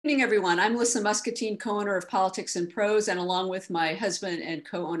Good evening, everyone. I'm Lissa Muscatine, co-owner of Politics and Prose, and along with my husband and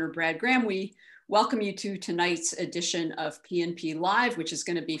co-owner Brad Graham, we welcome you to tonight's edition of PNP Live, which is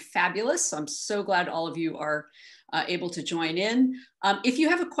going to be fabulous. I'm so glad all of you are able to join in. If you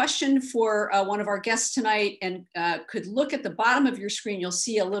have a question for one of our guests tonight and could look at the bottom of your screen, you'll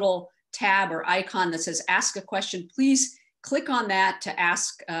see a little tab or icon that says Ask a Question. Please click on that to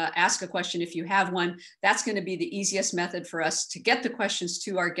ask a question if you have one. That's going to be the easiest method for us to get the questions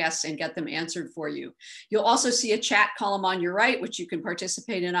to our guests and get them answered for you. You'll also see a chat column on your right, which you can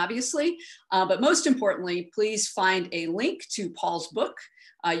participate in, obviously. But most importantly, please find a link to Paul's book.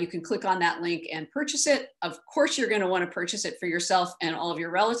 You can click on that link and purchase it. Of course, you're going to want to purchase it for yourself and all of your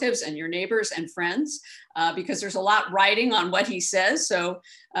relatives and your neighbors and friends, because there's a lot riding on what he says. So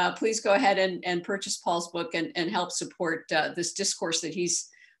please go ahead and purchase Paul's book and help support this discourse that he's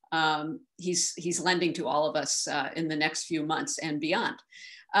lending to all of us in the next few months and beyond.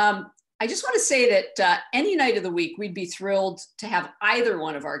 I just want to say that any night of the week, we'd be thrilled to have either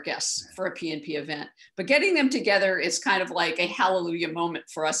one of our guests for a PNP event, but getting them together is kind of like a hallelujah moment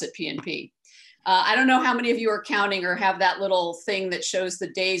for us at PNP. I don't know how many of you are counting or have that little thing that shows the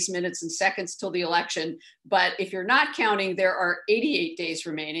days, minutes, and seconds till the election, but if you're not counting, there are 88 days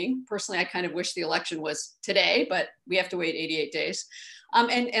remaining. Personally, I kind of wish the election was today, but we have to wait 88 days.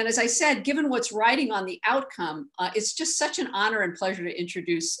 And as I said, given what's riding on the outcome, it's just such an honor and pleasure to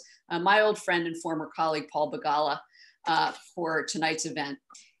introduce my old friend and former colleague, Paul Begala, for tonight's event.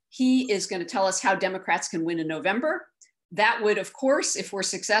 He is going to tell us how Democrats can win in November. That would, of course, if we're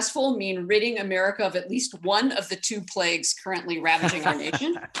successful, mean ridding America of at least one of the two plagues currently ravaging our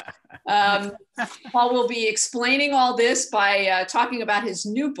nation. Paul will be explaining all this by talking about his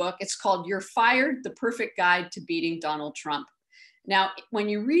new book. It's called You're Fired, The Perfect Guide to Beating Donald Trump. Now, when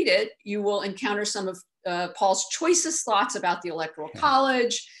you read it, you will encounter some of Paul's choicest thoughts about the Electoral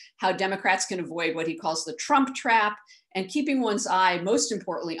College, how Democrats can avoid what he calls the Trump trap, and keeping one's eye, most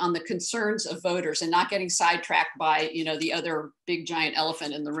importantly, on the concerns of voters and not getting sidetracked by, the other big giant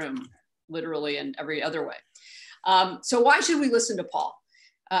elephant in the room, literally and every other way. So why should we listen to Paul?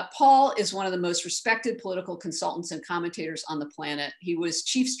 Paul is one of the most respected political consultants and commentators on the planet. He was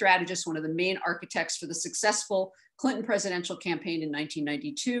chief strategist, one of the main architects for the successful Clinton presidential campaign in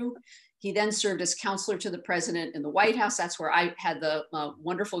 1992. He then served as counselor to the president in the White House. That's where I had the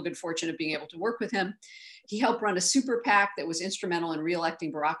wonderful good fortune of being able to work with him. He helped run a super PAC that was instrumental in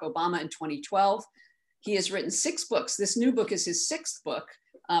reelecting Barack Obama in 2012. He has written 6 books. This new book is his 6th book.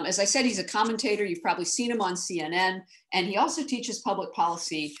 As I said, he's a commentator. You've probably seen him on CNN. And he also teaches public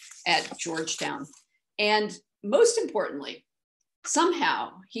policy at Georgetown. And most importantly,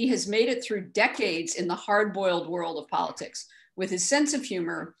 somehow he has made it through decades in the hard-boiled world of politics with his sense of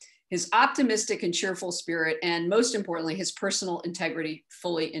humor, his optimistic and cheerful spirit, and most importantly, his personal integrity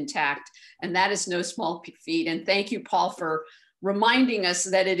fully intact. And that is no small feat. And thank you, Paul, for reminding us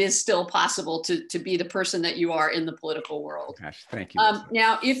that it is still possible to be the person that you are in the political world. Gosh, thank you.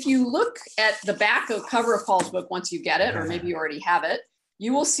 Now, if you look at the back of cover of Paul's book, once you get it, or maybe you already have it,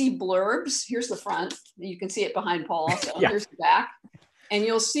 you will see blurbs. Here's the front. You can see it behind Paul also. Yeah. Here's the back. And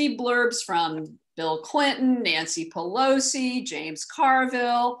you'll see blurbs from Bill Clinton, Nancy Pelosi, James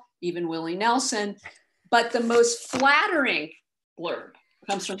Carville, even Willie Nelson. But the most flattering blurb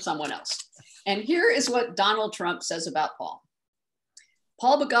comes from someone else. And here is what Donald Trump says about Paul.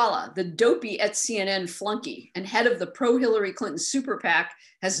 Paul Begala, the dopey at CNN flunky and head of the pro-Hillary Clinton super PAC,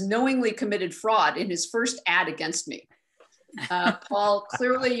 has knowingly committed fraud in his first ad against me. Paul,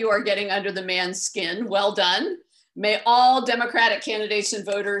 clearly you are getting under the man's skin. Well done. May all Democratic candidates and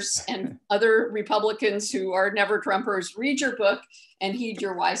voters and other Republicans who are never Trumpers read your book and heed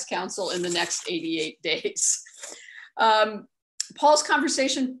your wise counsel in the next 88 days. Paul's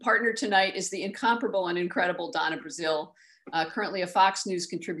conversation partner tonight is the incomparable and incredible Donna Brazile, currently a Fox News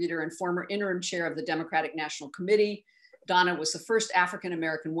contributor and former interim chair of the Democratic National Committee. Donna was the first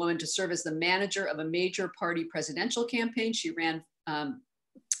African-American woman to serve as the manager of a major party presidential campaign. She ran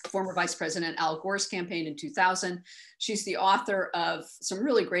former Vice President Al Gore's campaign in 2000. She's the author of some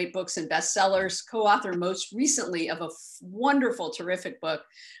really great books and bestsellers, co-author most recently of a wonderful, terrific book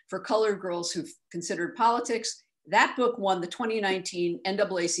for colored girls who've considered politics. That book won the 2019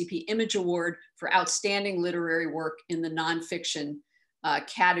 NAACP Image Award for outstanding literary work in the nonfiction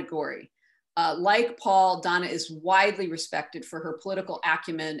category. Like Paul, Donna is widely respected for her political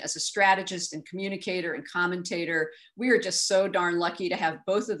acumen as a strategist and communicator and commentator. We are just so darn lucky to have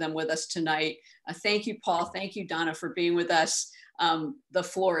both of them with us tonight. Thank you, Paul. Thank you, Donna, for being with us. The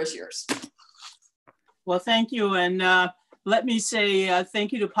floor is yours. Well, thank you. And let me say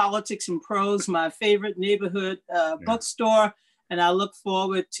thank you to Politics and Prose, my favorite neighborhood bookstore. And I look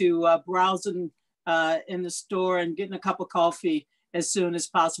forward to browsing in the store and getting a cup of coffee as soon as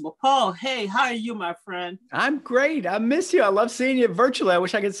possible. Paul, hey, how are you, my friend? I'm great. I miss you. I love seeing you virtually. I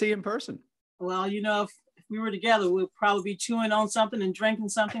wish I could see you in person. Well, you know, if we were together, we'd probably be chewing on something and drinking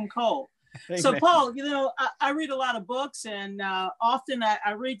something cold. Amen. So, Paul, you know, I read a lot of books, and often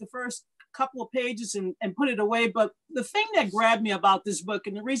I read the first couple of pages and put it away. But the thing that grabbed me about this book,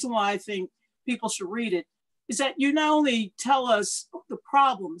 and the reason why I think people should read it, is that you not only tell us the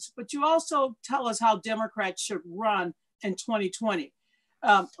problems, but you also tell us how Democrats should run in 2020.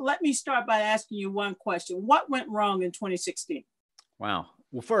 Let me start by asking you one question. What went wrong in 2016? Wow.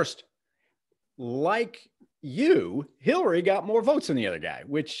 Well, first, like you, Hillary got more votes than the other guy,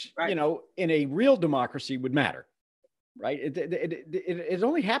 which, right, you know, in a real democracy would matter, right? It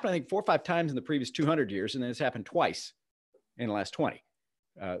only happened, I think, 4 or 5 times in the previous 200 years, and then it's happened twice in the last 20,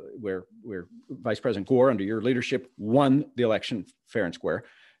 where Vice President Gore, under your leadership, won the election fair and square,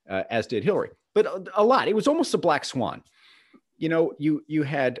 as did Hillary. But a lot. It was almost a black swan. You know, you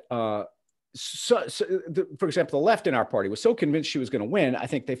had, for example, the left in our party was so convinced she was going to win, I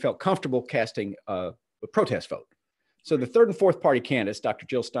think they felt comfortable casting a protest vote. So the third and fourth party candidates, Dr.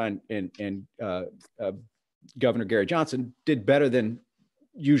 Jill Stein and Governor Gary Johnson, did better than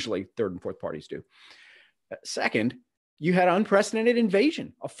usually third and fourth parties do. Second, you had unprecedented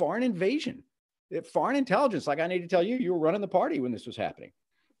invasion, a foreign invasion. Foreign intelligence, like I need to tell you, you were running the party when this was happening.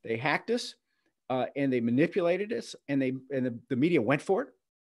 They hacked us and they manipulated us, and the media went for it.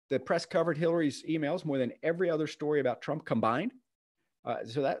 The press covered Hillary's emails more than every other story about Trump combined.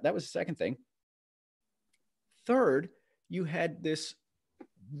 So that was the second thing. Third, you had this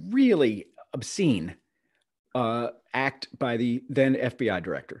really obscene act by the then FBI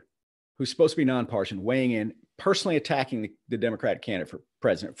director, who's supposed to be nonpartisan, weighing in, personally attacking the Democratic candidate for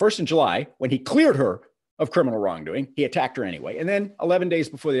president. First in July, when he cleared her of criminal wrongdoing, he attacked her anyway. And then 11 days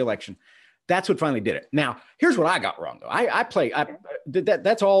before the election, that's what finally did it. Now, here's what I got wrong, though.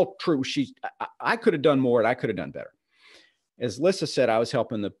 That's all true. I could have done more, and I could have done better. As Lissa said, I was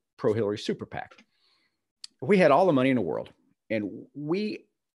helping the pro-Hillary super PAC. We had all the money in the world, and we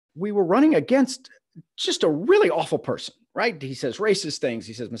were running against just a really awful person, right? He says racist things.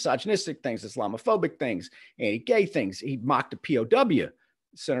 He says misogynistic things, Islamophobic things, anti-gay things. He mocked a POW,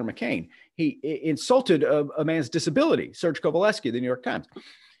 Senator McCain. He insulted a man's disability, Serge Kovaleski, the New York Times.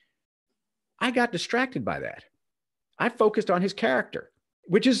 I got distracted by that. I focused on his character,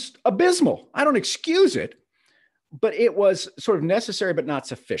 which is abysmal. I don't excuse it, but it was sort of necessary, but not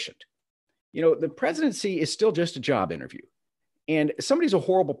sufficient. You know, the presidency is still just a job interview. And somebody's a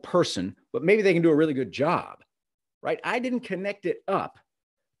horrible person, but maybe they can do a really good job, right? I didn't connect it up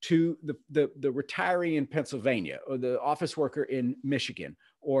to the retiree in Pennsylvania, or the office worker in Michigan,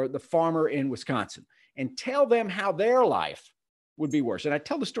 or the farmer in Wisconsin, and tell them how their life would be worse. And I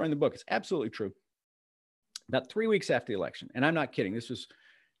tell the story in the book. It's absolutely true. About 3 weeks after the election, and I'm not kidding, this was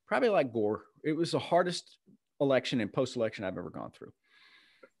probably like Gore. It was the hardest election and post-election I've ever gone through.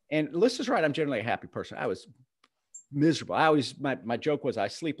 And Lissa's right, I'm generally a happy person. I was miserable. My joke was I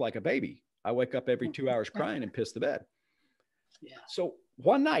sleep like a baby. I wake up every 2 hours crying and piss the bed. Yeah. So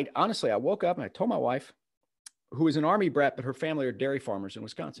one night, honestly, I woke up and I told my wife, who is an Army brat, but her family are dairy farmers in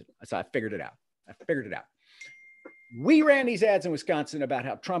Wisconsin. I said, I figured it out. We ran these ads in Wisconsin about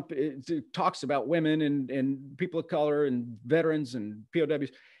how Trump talks about women and people of color and veterans and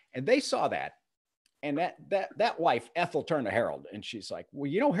POWs. And they saw that. And that wife, Ethel, turned to Harold, and she's like, well,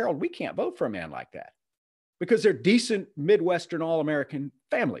 you know, Harold, we can't vote for a man like that because they're decent Midwestern all-American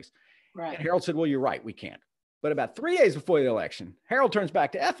families. Right. And Harold said, well, you're right, we can't. But about 3 days before the election, Harold turns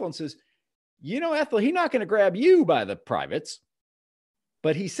back to Ethel and says, you know, Ethel, he's not going to grab you by the privates,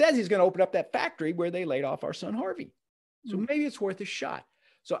 but he says he's going to open up that factory where they laid off our son Harvey. So maybe it's worth a shot.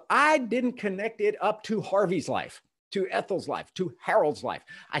 So I didn't connect it up to Harvey's life, to Ethel's life, to Harold's life.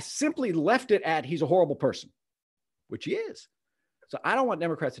 I simply left it at he's a horrible person, which he is. So I don't want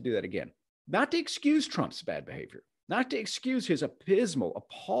Democrats to do that again. Not to excuse Trump's bad behavior, not to excuse his abysmal,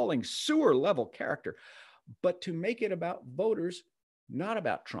 appalling, sewer-level character, but to make it about voters, not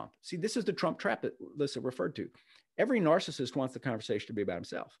about Trump. See, this is the Trump trap that Lissa referred to. Every narcissist wants the conversation to be about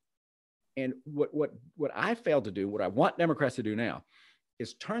himself. And what I failed to do, what I want Democrats to do now,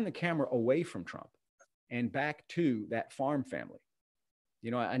 is turn the camera away from Trump and back to that farm family.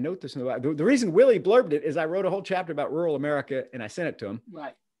 You know, I note this in the book. The reason Willie blurbed it is I wrote a whole chapter about rural America and I sent it to him.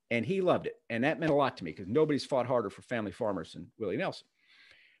 Right. And he loved it. And that meant a lot to me because nobody's fought harder for family farmers than Willie Nelson.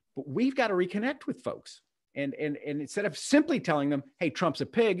 But we've got to reconnect with folks. And instead of simply telling them, hey, Trump's a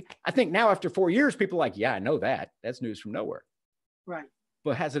pig, I think now after 4 years, people are like, yeah, I know that. That's news from nowhere. Right.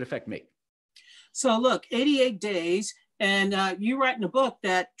 But how does it affect me? So look, 88 days And you write in the book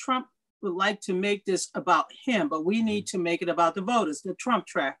that Trump would like to make this about him, but we need to make it about the voters, the Trump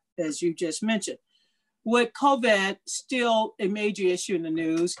track, as you just mentioned. With COVID still a major issue in the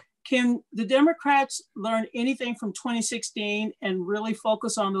news, can the Democrats learn anything from 2016 and really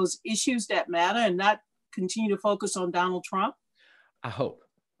focus on those issues that matter and not continue to focus on Donald Trump? I hope,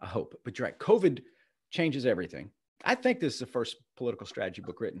 but you're right. COVID changes everything. I think this is the first political strategy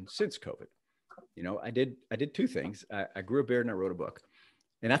book written since COVID. You know, I did two things. I grew a beard and I wrote a book.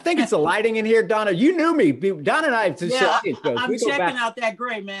 And I think it's the lighting in here, Donna. You knew me. Donna and I. I'm checking out that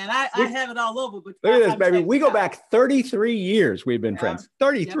gray, man. I have it all over. But look at this, baby. We go back 33 years. We've been friends.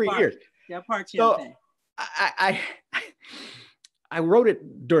 33 years. Yeah, part so I wrote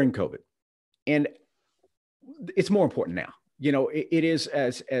it during COVID, and it's more important now. You know, it is,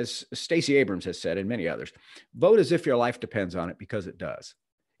 as Stacey Abrams has said, and many others, vote as if your life depends on it, because it does.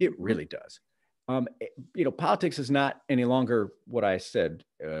 It really does. You know, politics is not any longer what I said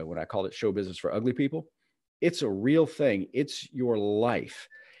when I called it show business for ugly people. It's a real thing. It's your life.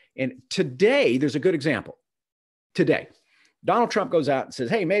 And today, there's a good example. Today, Donald Trump goes out and says,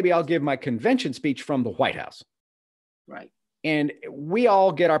 hey, maybe I'll give my convention speech from the White House. Right. And we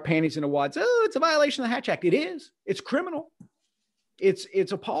all get our panties in a wad. Oh, it's a violation of the Hatch Act. It is. It's criminal.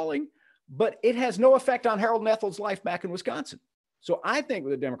 It's appalling. But it has no effect on Harold Nethel's life back in Wisconsin. So I think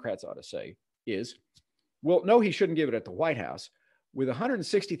what the Democrats ought to say is, well, no, he shouldn't give it at the White House. With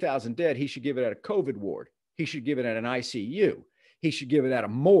 160,000 dead, he should give it at a COVID ward. He should give it at an ICU. He should give it at a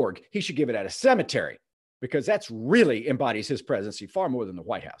morgue. He should give it at a cemetery, because that's really embodies his presidency far more than the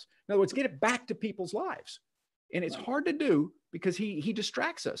White House. In other words, get it back to people's lives. And it's hard to do because he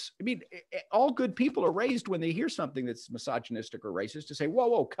distracts us. I mean, all good people are raised when they hear something that's misogynistic or racist to say,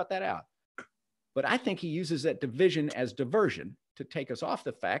 whoa, cut that out. But I think he uses that division as diversion to take us off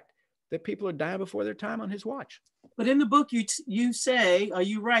the fact that people are dying before their time on his watch. But in the book, you say, are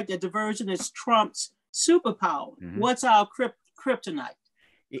you right, that diversion is Trump's superpower? Mm-hmm. What's our kryptonite?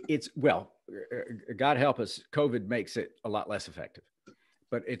 It's, well, God help us, COVID makes it a lot less effective.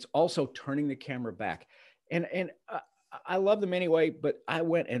 But it's also turning the camera back. And I love them anyway, but I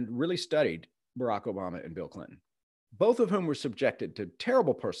went and really studied Barack Obama and Bill Clinton, both of whom were subjected to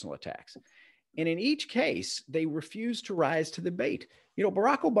terrible personal attacks. And in each case, they refused to rise to the bait. You know,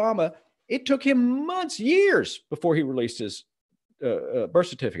 Barack Obama, it took him months, years before he released his birth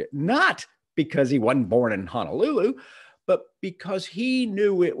certificate, not because he wasn't born in Honolulu, but because he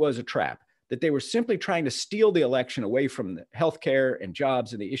knew it was a trap, that they were simply trying to steal the election away from the healthcare and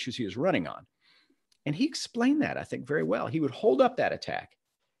jobs and the issues he was running on. And he explained that, I think, very well. He would hold up that attack.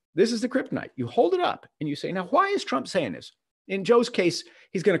 This is the kryptonite. You hold it up and you say, now, why is Trump saying this? In Joe's case,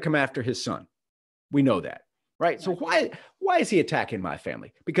 he's going to come after his son. We know that, right? So why is he attacking my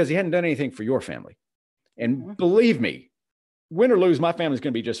family? Because he hadn't done anything for your family. And believe me, win or lose, my family's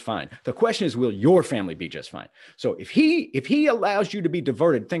going to be just fine. The question is, will your family be just fine? So if he allows you to be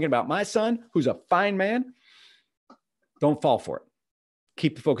diverted thinking about my son, who's a fine man, don't fall for it.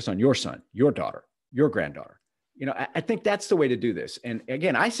 Keep the focus on your son, your daughter, your granddaughter. You know, I think that's the way to do this. And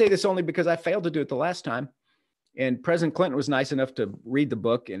again, I say this only because I failed to do it the last time. And President Clinton was nice enough to read the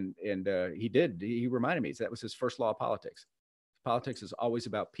book, and he did. He reminded me that was his first law of politics. Politics is always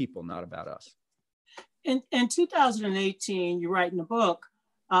about people, not about us. In 2018, you write in the book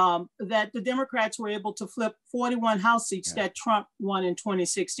that the Democrats were able to flip 41 House seats that Trump won in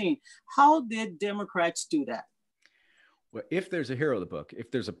 2016. How did Democrats do that? Well, if there's a hero of the book, if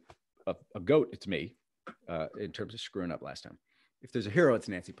there's a goat, it's me, in terms of screwing up last time. If there's a hero, it's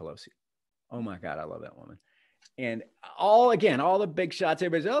Nancy Pelosi. Oh my God, I love that woman. And all the big shots,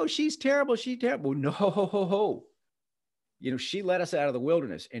 everybody's, oh, she's terrible. She's terrible. No, you know, she led us out of the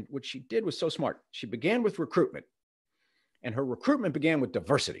wilderness. And what she did was so smart. She began with recruitment, and her recruitment began with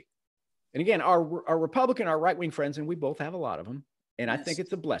diversity. And again, our Republican, our right-wing friends, and we both have a lot of them, and I think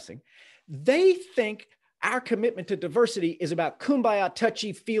it's a blessing. They think our commitment to diversity is about kumbaya,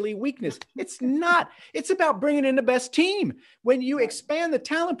 touchy-feely weakness. It's not. It's about bringing in the best team. When you expand the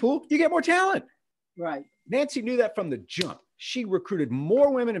talent pool, you get more talent. Right. Nancy knew that from the jump. She recruited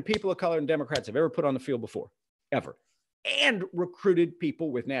more women and people of color than Democrats have ever put on the field before, ever. And recruited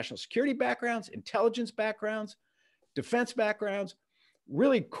people with national security backgrounds, intelligence backgrounds, defense backgrounds,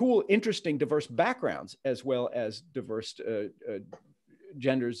 really cool, interesting, diverse backgrounds, as well as diverse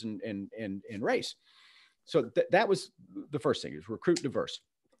genders and race. So that was the first thing, is recruit diverse.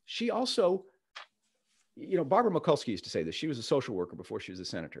 She also, you know, Barbara Mikulski used to say this. She was a social worker before she was a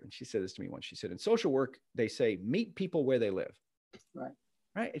senator. And she said this to me once. She said, in social work, they say, meet people where they live. Right.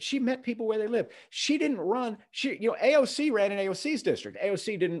 Right. And she met people where they live. She didn't run. AOC ran in AOC's district.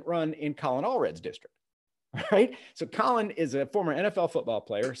 AOC didn't run in Colin Allred's district. right? So Colin is a former NFL football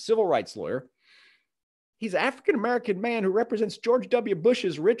player, civil rights lawyer. He's an African-American man who represents George W.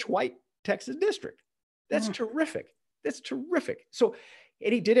 Bush's rich white Texas district. That's terrific. That's terrific. So,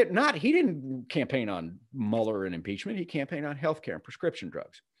 and he didn't campaign on Mueller and impeachment. He campaigned on healthcare and prescription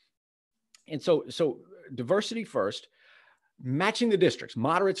drugs. And so diversity first, matching the districts.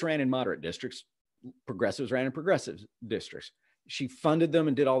 Moderates ran in moderate districts. Progressives ran in progressive districts. She funded them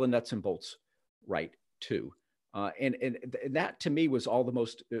and did all the nuts and bolts right too. And that to me was all the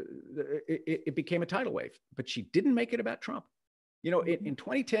most, it became a tidal wave, but she didn't make it about Trump. You know, in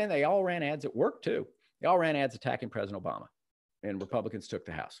 2010, they all ran ads at work too. They all ran ads attacking President Obama, and Republicans took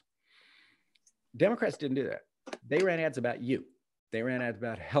the House. Democrats didn't do that. They ran ads about you. They ran ads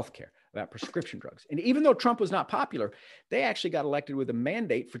about healthcare, about prescription drugs. And even though Trump was not popular, they actually got elected with a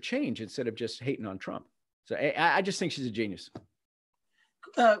mandate for change instead of just hating on Trump. So I just think she's a genius.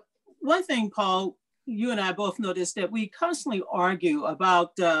 One thing, Paul, you and I both noticed that we constantly argue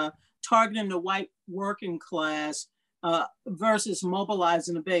about targeting the white working class versus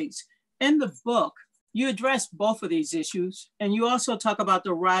mobilizing the base. In the book, you address both of these issues, and you also talk about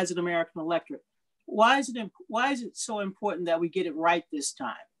the rise of the American electorate. Why is it so important that we get it right this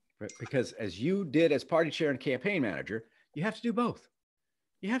time? Because as you did as party chair and campaign manager, you have to do both.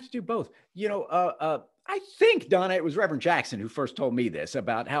 You have to do both. You know, I think, Donna, it was Reverend Jackson who first told me this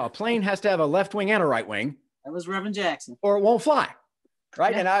about how a plane has to have a left wing and a right wing. That was Reverend Jackson. Or it won't fly,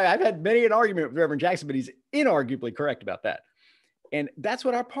 right? Yeah. And I've had many an argument with Reverend Jackson, but he's inarguably correct about that. And that's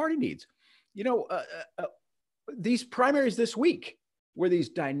what our party needs. You know, these primaries this week were these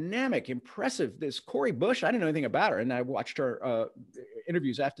dynamic, impressive, this Cori Bush, I didn't know anything about her. And I watched her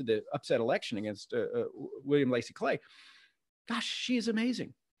interviews after the upset election against William Lacey Clay. Gosh, she is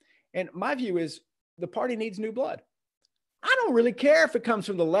amazing. And my view is the party needs new blood. I don't really care if it comes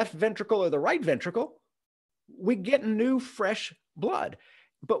from the left ventricle or the right ventricle. We get new, fresh blood,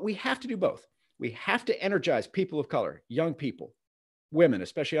 but we have to do both. We have to energize people of color, young people, women,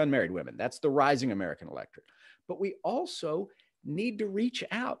 especially unmarried women. That's the rising American electorate. But we also need to reach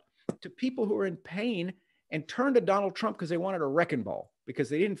out to people who are in pain and turn to Donald Trump because they wanted a wrecking ball, because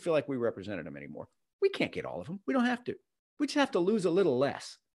they didn't feel like we represented them anymore. We can't get all of them. We don't have to. We just have to lose a little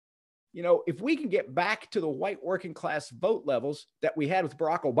less. You know, if we can get back to the white working class vote levels that we had with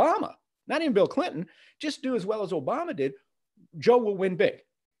Barack Obama, not even Bill Clinton, just do as well as Obama did, Joe will win big.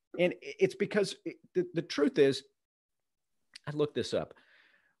 And it's because the truth is, I looked this up.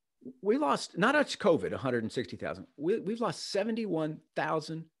 We lost, not just COVID, 160,000. We've lost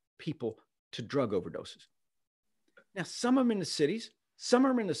 71,000 people to drug overdoses. Now, some of them in the cities, some of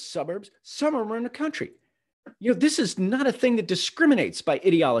them in the suburbs, some of them are in the country. You know, this is not a thing that discriminates by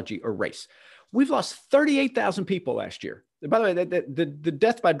ideology or race. We've lost 38,000 people last year. By the way, the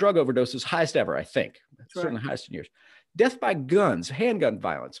death by drug overdose is highest ever, I think. That's certainly highest in years. Death by guns, handgun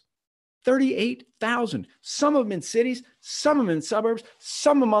violence, 38,000. Some of them in cities, some of them in suburbs,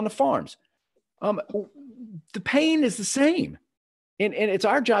 some of them on the farms. The pain is the same. And it's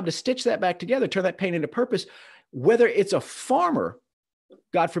our job to stitch that back together, turn that pain into purpose, whether it's a farmer,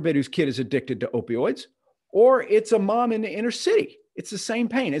 God forbid, whose kid is addicted to opioids, or it's a mom in the inner city. It's the same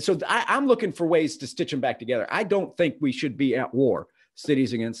pain. And so I'm looking for ways to stitch them back together. I don't think we should be at war,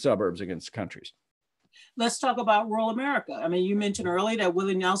 cities against suburbs, against countries. Let's talk about rural America. I mean, you mentioned earlier that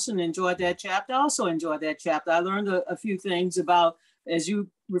Willie Nelson enjoyed that chapter. I also enjoyed that chapter. I learned a few things about, as you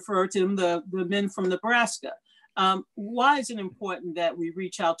referred to them, the men from Nebraska. Why is it important that we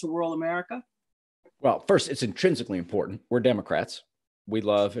reach out to rural America? Well, first, it's intrinsically important. We're Democrats. We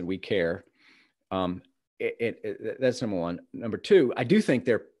love and we care. That's number one. Number two, I do think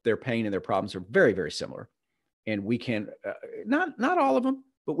their pain and their problems are very, very similar. And we can, not all of them,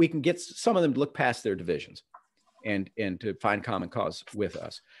 but we can get some of them to look past their divisions and to find common cause with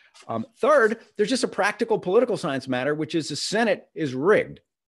us. Third, there's just a practical political science matter, which is the Senate is rigged.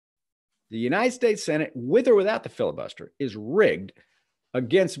 The United States Senate, with or without the filibuster, is rigged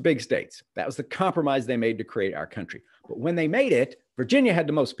against big states. That was the compromise they made to create our country. But when they made it, Virginia had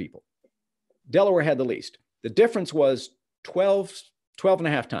the most people. Delaware had the least. The difference was 12 and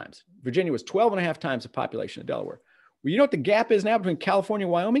a half times. Virginia was 12 and a half times the population of Delaware. Well, you know what the gap is now between California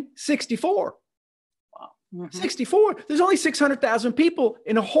and Wyoming? 64. Wow. Mm-hmm. 64. There's only 600,000 people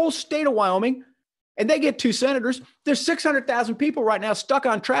in the whole state of Wyoming, and they get 2 senators. There's 600,000 people right now stuck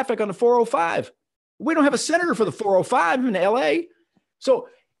on traffic on the 405. We don't have a senator for the 405 in LA. So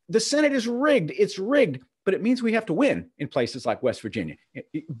the Senate is rigged. It's rigged, but it means we have to win in places like West Virginia.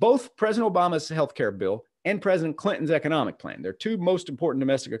 Both President Obama's healthcare bill and President Clinton's economic plan, their 2 most important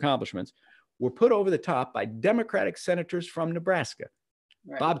domestic accomplishments, were put over the top by Democratic senators from Nebraska.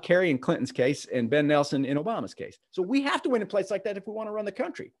 Right. Bob Kerry in Clinton's case and Ben Nelson in Obama's case. So we have to win in a place like that if we want to run the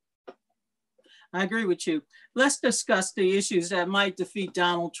country. I agree with you. Let's discuss the issues that might defeat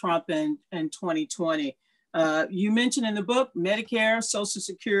Donald Trump in 2020. You mentioned in the book, Medicare, Social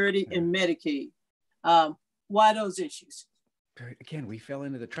Security, and Medicaid. Why those issues? Again, we fell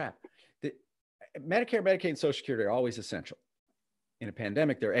into the trap. Medicare, Medicaid, and Social Security are always essential. In a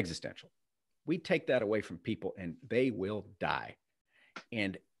pandemic, they're existential. We take that away from people and they will die.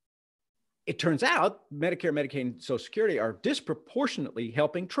 And it turns out Medicare, Medicaid, and Social Security are disproportionately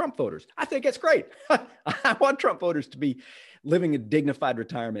helping Trump voters. I think it's great. I want Trump voters to be living a dignified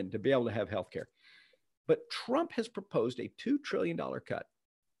retirement, to be able to have health care. But Trump has proposed a $2 trillion cut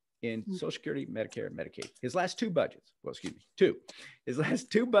in Social Security, Medicare, and Medicaid. His last two budgets, well, excuse me, two. His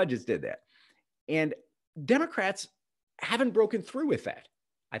last two budgets did that. And Democrats haven't broken through with that,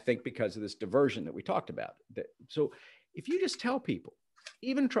 I think, because of this diversion that we talked about. So if you just tell people,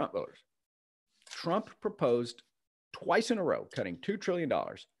 even Trump voters, Trump proposed twice in a row cutting $2 trillion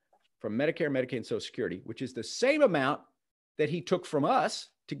from Medicare, Medicaid, and Social Security, which is the same amount that he took from us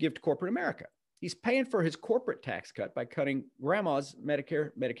to give to corporate America. He's paying for his corporate tax cut by cutting grandma's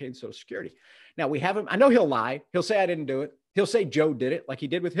Medicare, Medicaid, and Social Security. Now we have him. I know he'll lie. He'll say I didn't do it. He'll say Joe did it, like he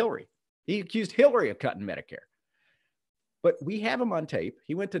did with Hillary. He accused Hillary of cutting Medicare. But we have him on tape.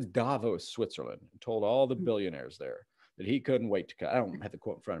 He went to Davos, Switzerland, and told all the billionaires there that he couldn't wait to cut. I don't have the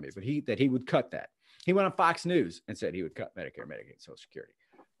quote in front of me, but that he would cut that. He went on Fox News and said he would cut Medicare, Medicaid, and Social Security.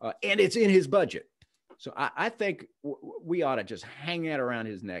 And it's in his budget. So I think we ought to just hang that around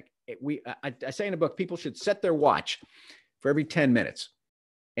his neck. I say in the book, people should set their watch for every 10 minutes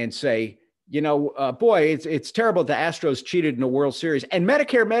and say, boy, it's terrible the Astros cheated in the World Series. And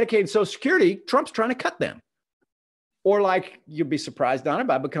Medicare, Medicaid, and Social Security, Trump's trying to cut them. Or like, you'd be surprised, Donna,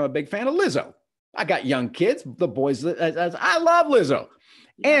 but I become a big fan of Lizzo. I got young kids, the boys, I love Lizzo.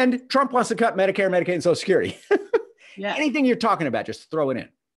 And Trump wants to cut Medicare, Medicaid, and Social Security. Yeah. Anything you're talking about, just throw it in.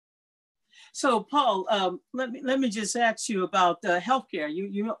 So, Paul, let me just ask you about healthcare.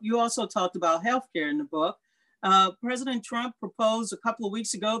 You also talked about healthcare in the book. President Trump proposed a couple of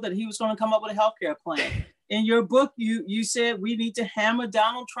weeks ago that he was going to come up with a healthcare plan. In your book, you said we need to hammer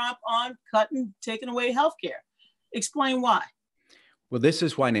Donald Trump on taking away healthcare. Explain why. Well, this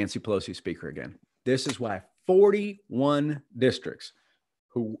is why Nancy Pelosi speaker again. This is why 41 districts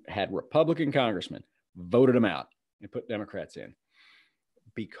who had Republican congressmen voted him out and put Democrats in,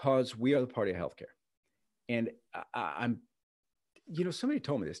 because we are the party of healthcare. And somebody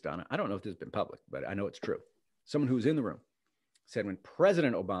told me this, Donna. I don't know if this has been public, but I know it's true. Someone who was in the room said when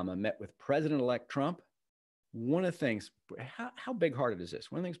President Obama met with President-elect Trump, one of the things, how big-hearted is this?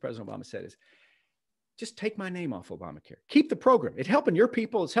 One of the things President Obama said is, just take my name off Obamacare. Keep the program. It's helping your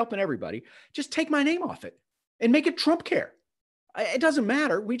people. It's helping everybody. Just take my name off it and make it Trump care. It doesn't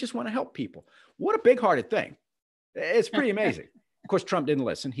matter. We just want to help people. What a big-hearted thing. It's pretty amazing. Of course, Trump didn't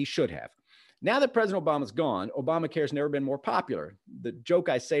listen. He should have. Now that President Obama's gone, Obamacare has never been more popular. The joke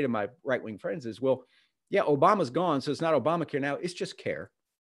I say to my right-wing friends is, well, yeah, Obama's gone, so it's not Obamacare now. It's just care.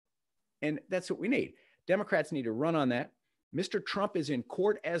 And that's what we need. Democrats need to run on that. Mr. Trump is in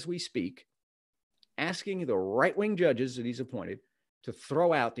court as we speak, asking the right-wing judges that he's appointed to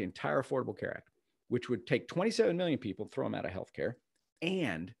throw out the entire Affordable Care Act, which would take 27 million people, throw them out of health care,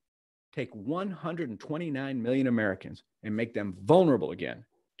 and take 129 million Americans and make them vulnerable again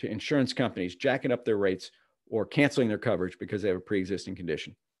to insurance companies jacking up their rates or canceling their coverage because they have a pre-existing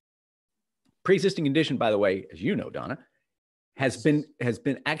condition. Pre-existing condition, by the way, as you know, Donna, has been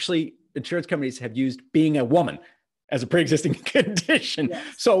actually, insurance companies have used being a woman as a pre-existing condition. Yes.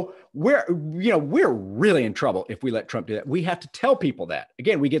 So we're really in trouble if we let Trump do that. We have to tell people that.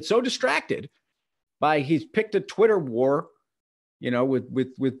 Again, we get so distracted by he's picked a Twitter war,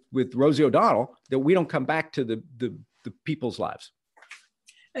 with Rosie O'Donnell, that we don't come back to the people's lives.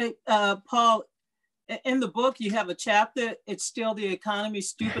 Hey, Paul, in the book, you have a chapter, It's Still the Economy,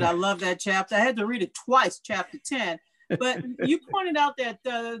 Stupid. I love that chapter. I had to read it twice, chapter 10. But you pointed out that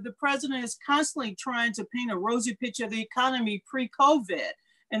the president is constantly trying to paint a rosy picture of the economy pre-COVID,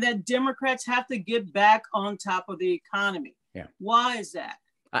 and that Democrats have to get back on top of the economy. Yeah. Why is that?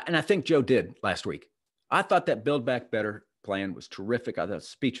 And I think Joe did last week. I thought that Build Back Better plan was terrific. I thought the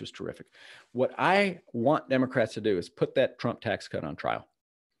speech was terrific. What I want Democrats to do is put that Trump tax cut on trial.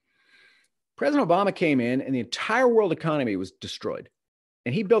 President Obama came in and the entire world economy was destroyed.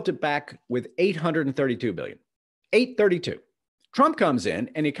 And he built it back with $832 billion. 832. Trump comes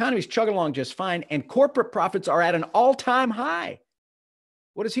in and the economy's chugging along just fine, and corporate profits are at an all-time high.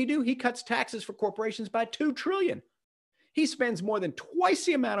 What does he do? He cuts taxes for corporations by $2 trillion. He spends more than twice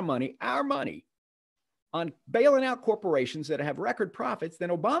the amount of money, our money, on bailing out corporations that have record profits than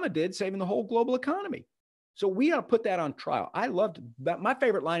Obama did saving the whole global economy. So we ought to put that on trial. I loved that. My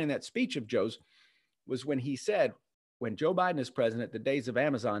favorite line in that speech of Joe's was when he said, when Joe Biden is president, the days of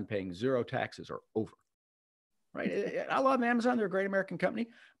Amazon paying zero taxes are over. Right? I love Amazon. They're a great American company.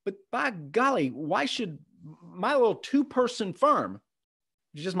 But by golly, why should my little two-person firm,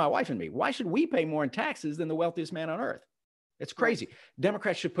 just my wife and me, why should we pay more in taxes than the wealthiest man on earth? It's crazy.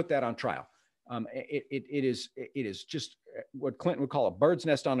 Democrats should put that on trial. It is just what Clinton would call a bird's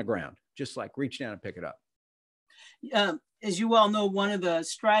nest on the ground, just like reach down and pick it up. As you all know, one of the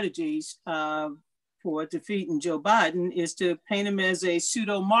strategies for defeating Joe Biden is to paint him as a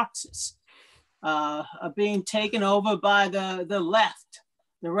pseudo-Marxist, being taken over by the left,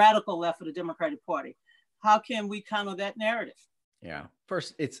 the radical left of the Democratic Party. How can we counter that narrative? Yeah.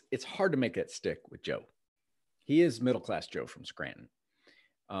 First, it's hard to make that stick with Joe. He is middle-class Joe from Scranton.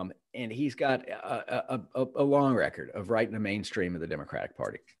 And he's got a long record of right in the mainstream of the Democratic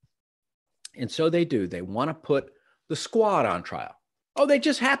Party. And so they do. They want to put the squad on trial. Oh, they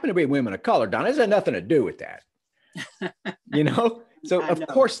just happen to be women of color, Donna. It has nothing to do with that. So of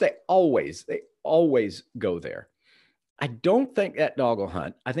course they always go there. I don't think that dog will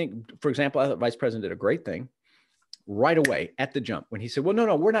hunt. I think, for example, I thought Vice President did a great thing right away at the jump when he said, well,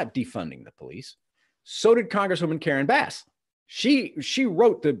 no, we're not defunding the police. So did Congresswoman Karen Bass. She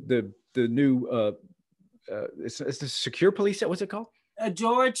wrote the new, it's the Secure Police Act. What's it called?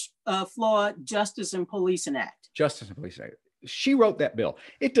 George Floyd Justice and Policing Act. Justice and Policing Act. She wrote that bill.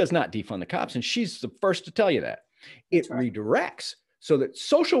 It does not defund the cops, and she's the first to tell you that. It redirects so that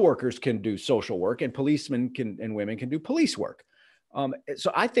social workers can do social work and policemen and women can do police work.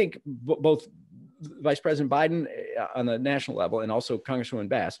 So I think both Vice President Biden on the national level and also Congresswoman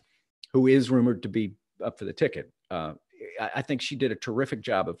Bass, who is rumored to be up for the ticket, I think she did a terrific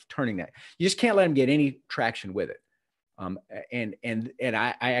job of turning that. You just can't let him get any traction with it. And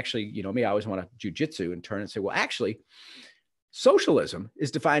I actually, me, I always want to jujitsu and turn and say, well, actually, socialism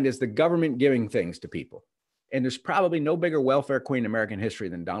is defined as the government giving things to people. And there's probably no bigger welfare queen in American history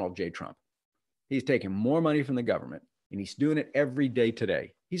than Donald J. Trump. He's taking more money from the government, and he's doing it every day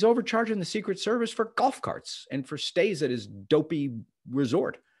today. He's overcharging the Secret Service for golf carts and for stays at his dopey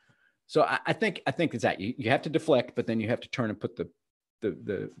resort. So I think it's that you have to deflect, but then you have to turn and put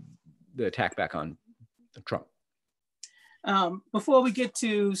the attack back on Trump. Before we get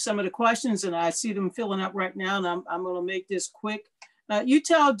to some of the questions, and I see them filling up right now, and I'm going to make this quick. You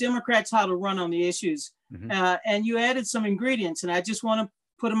tell Democrats how to run on the issues, and you added some ingredients, and I just want to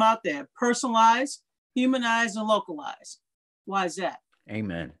put them out there: personalize, humanize, and localize. Why is that?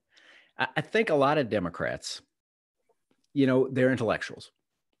 Amen. I think a lot of Democrats, they're intellectuals.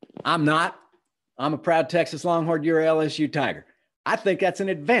 I'm not. I'm a proud Texas Longhorn. You're a LSU Tiger. I think that's an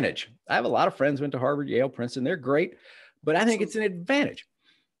advantage. I have a lot of friends who went to Harvard, Yale, Princeton. They're great. But I think it's an advantage.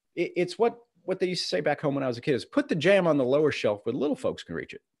 It's what they used to say back home when I was a kid is put the jam on the lower shelf where little folks can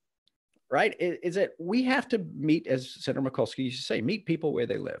reach it, right? Is that we have to meet, as Senator Mikulski used to say, meet people where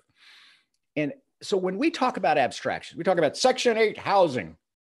they live. And so when we talk about abstractions, we talk about Section 8 housing.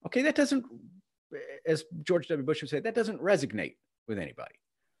 Okay, that doesn't, as George W. Bush would say, that doesn't resonate with anybody.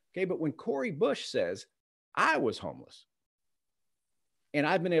 Okay, but when Cori Bush says, I was homeless and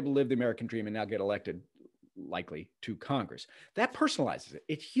I've been able to live the American dream and now get elected likely to Congress, that personalizes it.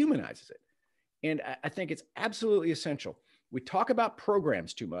 It humanizes it. And I think it's absolutely essential. We talk about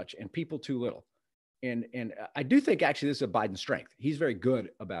programs too much and people too little. And I do think actually this is a Biden strength. He's very good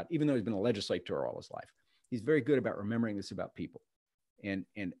about, even though he's been a legislator all his life, he's very good about remembering this about people. And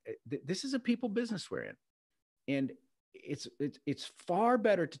this is a people business we're in. And it's far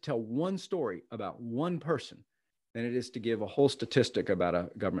better to tell one story about one person than it is to give a whole statistic about a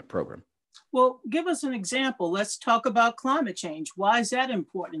government program. Well, give us an example. Let's talk about climate change. Why is that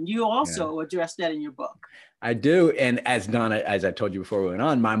important? You also address that in your book. I do. And as Donna, as I told you before we went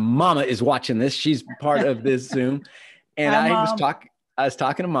on, my mama is watching this. She's part of this Zoom. And I was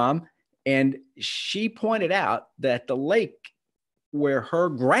talking to Mom, and she pointed out that the lake where her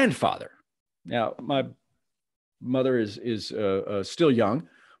grandfather, now my mother is still young,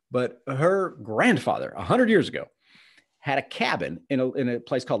 but her grandfather 100 years ago had a cabin in a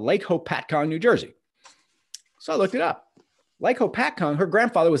place called Lake Hopatcong, New Jersey. So I looked it up. Lake Hopatcong, her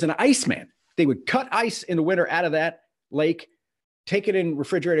grandfather was an iceman. They would cut ice in the winter out of that lake, take it in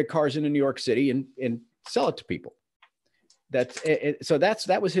refrigerated cars into New York City and sell it to people.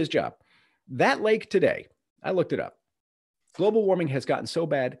 That was his job. That lake today, I looked it up. Global warming has gotten so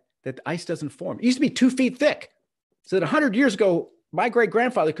bad that the ice doesn't form. It used to be 2 feet thick. So that 100 years ago, my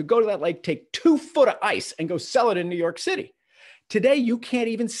great-grandfather could go to that lake, take 2 foot of ice and go sell it in New York City. Today, you can't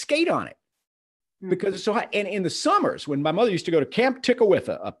even skate on it. because it's so hot. And in the summers, when my mother used to go to Camp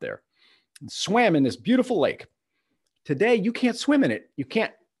Tickawitha up there and swam in this beautiful lake, today you can't swim in it. You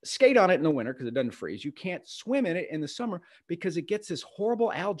can't skate on it in the winter because it doesn't freeze. You can't swim in it in the summer because it gets this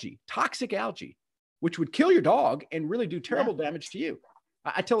horrible algae, toxic algae, which would kill your dog and really do terrible damage to you.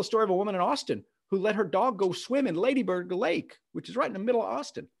 I tell a story of a woman in Austin who let her dog go swim in Ladybird Lake, which is right in the middle of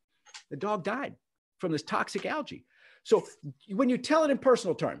Austin. The dog died from this toxic algae. So when you tell it in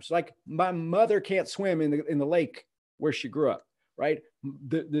personal terms, like my mother can't swim in the lake where she grew up, right?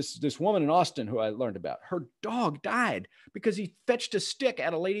 This woman in Austin who I learned about, her dog died because he fetched a stick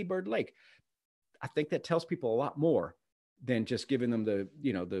out of Ladybird Lake. I think that tells people a lot more than just giving them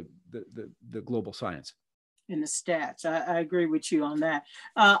the global science. And the stats. I agree with you on that.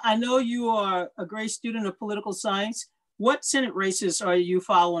 I know you are a great student of political science. What Senate races are you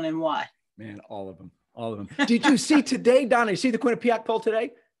following and why? Man, all of them. All of them. Did you see today, Donna? You see the Quinnipiac poll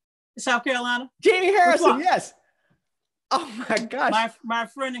today? South Carolina? Jamie Harrison, yes. Oh my gosh. My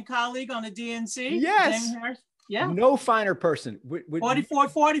friend and colleague on the DNC. Yes. Jamie Harrison. Yeah. No finer person.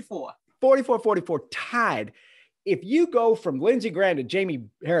 44-44. 44-44 tied. If you go from Lindsey Graham to Jamie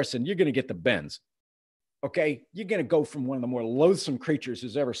Harrison, you're going to get the bends. Okay. You're going to go from one of the more loathsome creatures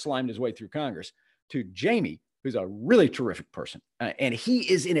who's ever slimed his way through Congress to Jamie, who's a really terrific person. And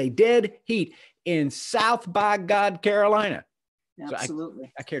he is in a dead heat in South by God, Carolina. Absolutely.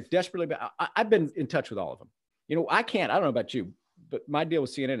 So I care desperately about, I've been in touch with all of them. You know, I don't know about you, but my deal with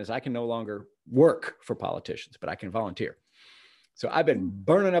CNN is I can no longer work for politicians, but I can volunteer. So I've been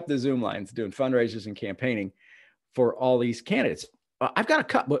burning up the Zoom lines, doing fundraisers and campaigning for all these candidates. I've got a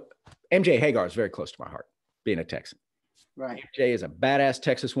cut, but MJ Hagar is very close to my heart, being a Texan. Right. MJ is a badass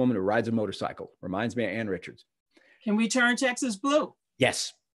Texas woman who rides a motorcycle. Reminds me of Ann Richards. Can we turn Texas blue?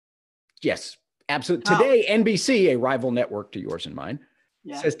 Yes. Yes, absolutely. Today, NBC, a rival network to yours and mine,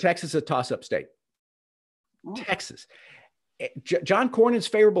 says Texas is a toss-up state. Ooh. Texas. John Cornyn's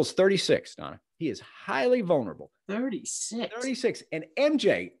favorable is 36, Donna. He is highly vulnerable. 36. 36. And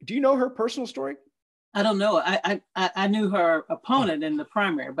MJ, do you know her personal story? I don't know. I knew her opponent in the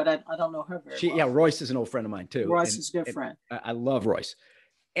primary, but I don't know her very well. Yeah, Royce is an old friend of mine too. Royce is a good friend. I love Royce.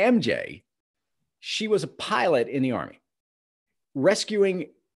 MJ, she was a pilot in the Army, rescuing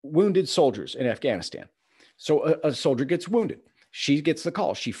wounded soldiers in Afghanistan. So a soldier gets wounded. She gets the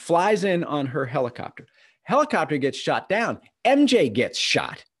call. She flies in on her helicopter. Helicopter gets shot down. MJ gets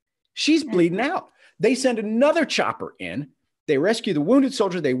shot. She's bleeding out. They send another chopper in. They rescue the wounded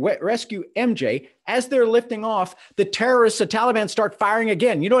soldier. They rescue MJ. As they're lifting off, the terrorists, the Taliban, start firing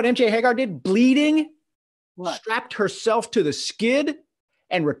again. You know what MJ Hagar did? Bleeding, strapped herself to the skid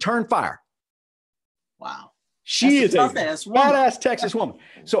and returned fire. Wow. She is a badass Texas woman.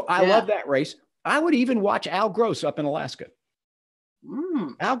 So I love that race. I would even watch Al Gross up in Alaska.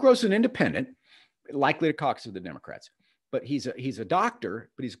 Al Gross is an independent, likely to caucus with the Democrats, but he's a doctor,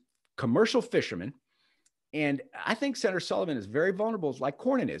 but he's a commercial fisherman. And I think Senator Sullivan is very vulnerable, like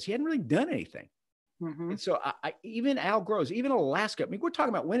Cornyn is. He hadn't really done anything. And so even Al Gross, even Alaska, I mean, we're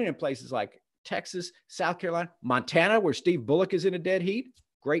talking about winning in places like Texas, South Carolina, Montana, where Steve Bullock is in a dead heat.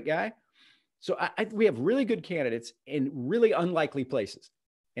 Great guy. So we have really good candidates in really unlikely places.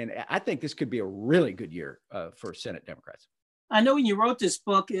 And I think this could be a really good year for Senate Democrats. I know when you wrote this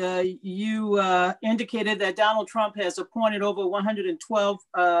book, you indicated that Donald Trump has appointed over 112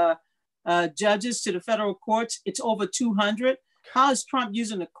 judges to the federal courts. It's over 200. How is Trump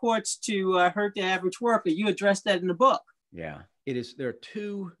using the courts to hurt the average worker? You addressed that in the book. Yeah, it is. There are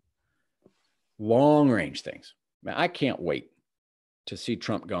two long range things. Man, I can't wait to see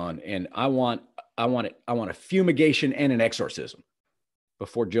Trump gone. And I want a fumigation and an exorcism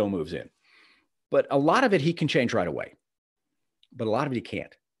before Joe moves in. But a lot of it he can change right away, but a lot of it he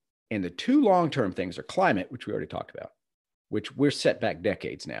can't. And the two long-term things are climate, which we already talked about, which we're set back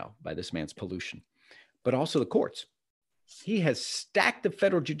decades now by this man's pollution, but also the courts. He has stacked the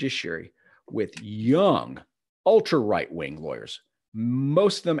federal judiciary with young, ultra right-wing lawyers,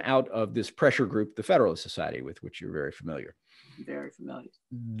 most of them out of this pressure group, the Federalist Society, with which you're very familiar. Very familiar.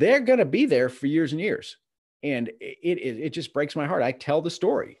 They're going to be there for years and years. And it just breaks my heart. I tell the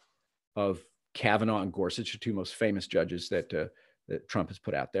story of Kavanaugh and Gorsuch, the two most famous judges that Trump has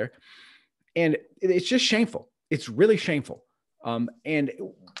put out there. And it's just shameful. It's really shameful. And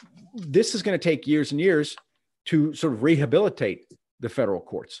this is going to take years and years to sort of rehabilitate the federal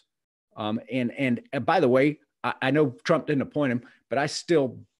courts. And by the way, I know Trump didn't appoint him, but I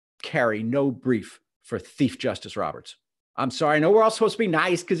still carry no brief for Thief Justice Roberts. I'm sorry. I know we're all supposed to be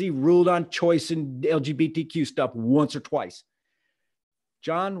nice because he ruled on choice and LGBTQ stuff once or twice.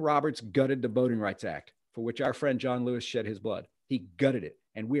 John Roberts gutted the Voting Rights Act, for which our friend John Lewis shed his blood. He gutted it.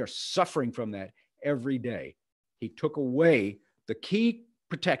 And we are suffering from that. every day. He took away the key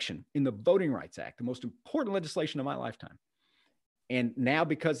protection in the Voting Rights Act, the most important legislation of my lifetime. And now,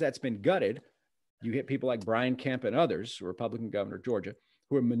 because that's been gutted, you hit people like Brian Kemp and others, Republican governor of Georgia,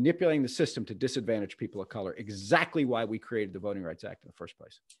 who are manipulating the system to disadvantage people of color. Exactly why we created the Voting Rights Act in the first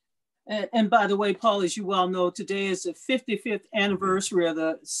place. And by the way, Paul, as you well know, today is the 55th anniversary of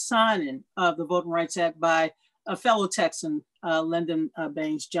the signing of the Voting Rights Act by a fellow Texan, Lyndon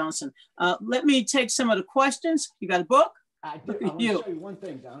Baines Johnson. Let me take some of the questions. You got a book? I do. I want to show you one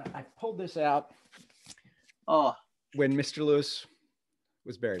thing, Donna. I pulled this out. Oh, when Mr. Lewis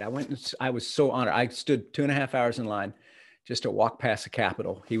was buried, I was so honored. I stood 2.5 hours in line just to walk past the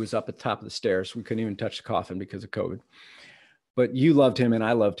Capitol. He was up at the top of the stairs. We couldn't even touch the coffin because of COVID. But you loved him and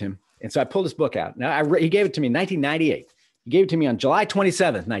I loved him. And so I pulled his book out. Now, he gave it to me in 1998. He gave it to me on July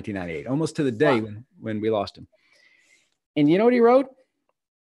 27th, 1998, almost to the day when we lost him. And you know what he wrote?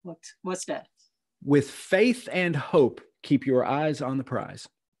 What's that? With faith and hope, keep your eyes on the prize.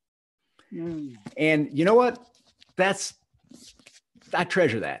 And you know what? I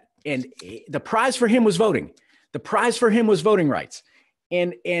treasure that. And the prize for him was voting. The prize for him was voting rights.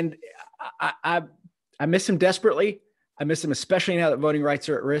 And I miss him desperately. I miss him, especially now that voting rights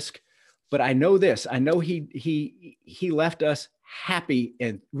are at risk. But I know this. I know he left us happy,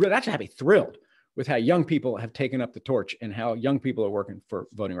 and really not just happy, thrilled with how young people have taken up the torch and how young people are working for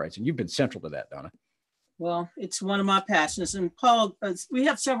voting rights. And you've been central to that, Donna. Well, it's one of my passions. And Paul, we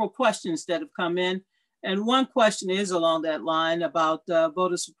have several questions that have come in. And one question is along that line about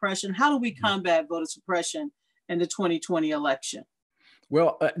voter suppression. How do we combat voter suppression in the 2020 election?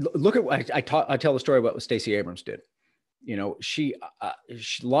 Well, look at what I tell the story about what Stacey Abrams did. You know, she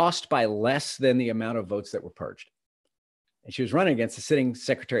lost by less than the amount of votes that were purged. And she was running against the sitting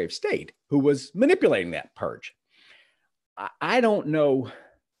Secretary of State who was manipulating that purge. I don't know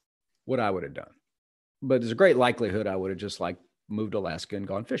what I would have done, but there's a great likelihood I would have just moved to Alaska and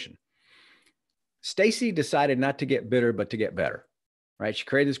gone fishing. Stacey decided not to get bitter, but to get better, right? She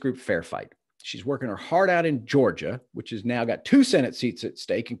created this group, Fair Fight. She's working her heart out in Georgia, which has now got 2 Senate seats at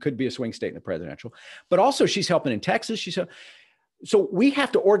stake and could be a swing state in the presidential, but also she's helping in Texas. So we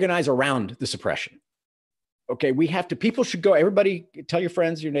have to organize around the suppression. Okay, people should go, everybody tell your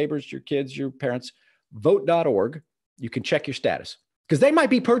friends, your neighbors, your kids, your parents, vote.org. You can check your status because they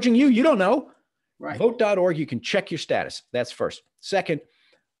might be purging you. You don't know. Right. Vote.org. You can check your status. That's first. Second,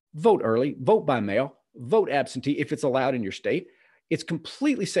 vote early, vote by mail, vote absentee if it's allowed in your state. It's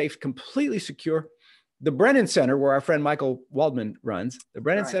completely safe, completely secure. The Brennan Center, where our friend Michael Waldman runs, the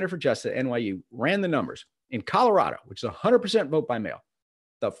Brennan Center for Justice at NYU, ran the numbers. In Colorado, which is 100% vote by mail,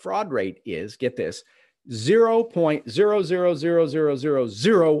 the fraud rate is, get this,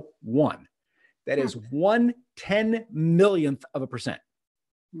 0.000001. That is 1/10,000,000%.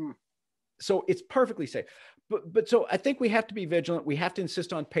 So it's perfectly safe. But so I think we have to be vigilant. We have to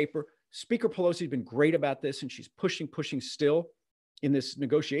insist on paper. Speaker Pelosi has been great about this, and she's pushing still in this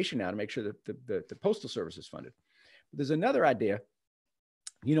negotiation now to make sure that the Postal Service is funded. But there's another idea.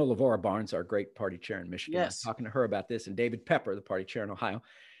 You know, Lavora Barnes, our great party chair in Michigan, yes. I was talking to her about this, and David Pepper, the party chair in Ohio.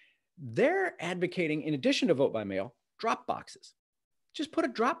 They're advocating, in addition to vote by mail, drop boxes. Just put a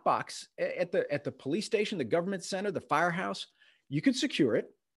drop box at the police station, the government center, the firehouse. You can secure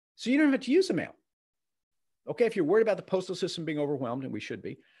it, so you don't have to use the mail. Okay, if you're worried about the postal system being overwhelmed, and we should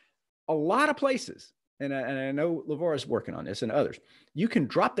be, a lot of places, and I know Lavora's working on this and others, you can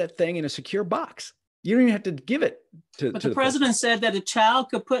drop that thing in a secure box. You don't even have to give it to the president said that a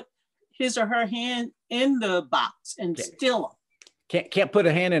child could put his or her hand in the box and steal them. Can't put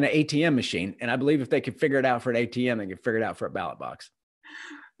a hand in an ATM machine. And I believe if they could figure it out for an ATM, they can figure it out for a ballot box.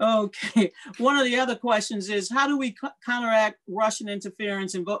 Okay. One of the other questions is, how do we counteract Russian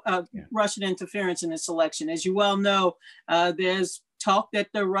interference in Russian interference in this election? As you well know, there's talk that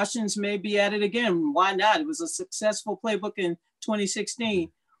the Russians may be at it again. Why not? It was a successful playbook in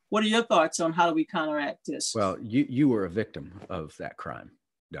 2016. What are your thoughts on how do we counteract this? Well, you were a victim of that crime,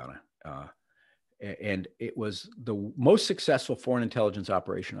 Donna. And it was the most successful foreign intelligence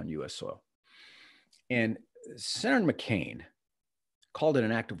operation on U.S. soil. And Senator McCain called it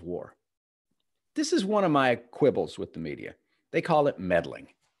an act of war. This is one of my quibbles with the media. They call it meddling.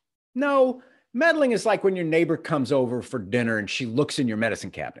 No, meddling is like when your neighbor comes over for dinner and she looks in your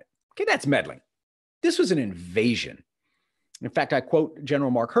medicine cabinet. Okay, that's meddling. This was an invasion. In fact, I quote General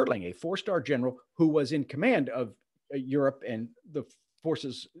Mark Hertling, a 4-star general who was in command of Europe and the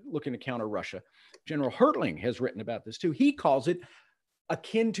forces looking to counter Russia. General Hertling has written about this too. He calls it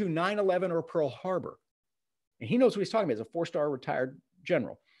akin to 9/11 or Pearl Harbor. And he knows what he's talking about. He's a 4-star retired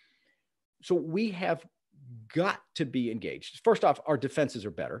general. So we have got to be engaged. First off, our defenses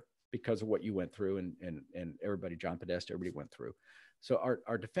are better. because of what you went through and everybody, John Podesta, everybody went through. So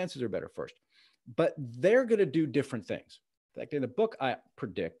our defenses are better first, but they're going to do different things. In fact, in the book, I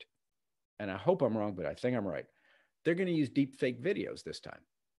predict, and I hope I'm wrong, but I think I'm right, they're going to use deep fake videos this time.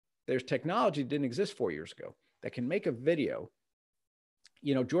 There's technology that didn't exist 4 years ago that can make a video.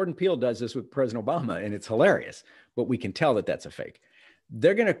 You know, Jordan Peele does this with President Obama, and it's hilarious, but we can tell that that's a fake.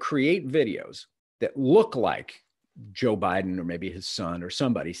 They're going to create videos that look like Joe Biden or maybe his son or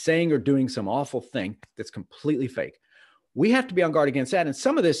somebody saying or doing some awful thing that's completely fake. We have to be on guard against that. And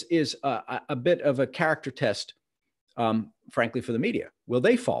some of this is a bit of a character test, frankly, for the media. Will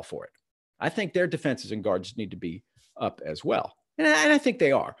they fall for it? I think their defenses and guards need to be up as well. And I think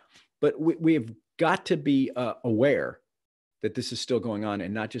they are. But we've got to be aware that this is still going on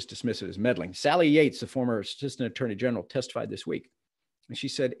and not just dismiss it as meddling. Sally Yates, the former Assistant Attorney General, testified this week. And she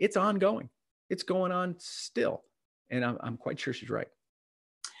said, it's ongoing. It's going on still. And I'm quite sure she's right.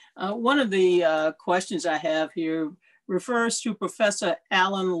 One of the questions I have here refers to Professor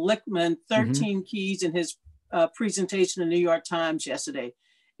Alan Lichtman, 13 keys in his presentation in the New York Times yesterday.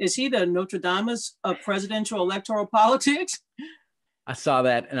 Is he the Nostradamus of presidential electoral politics? I saw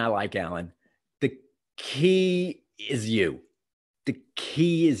that and I like Alan. The key is you. The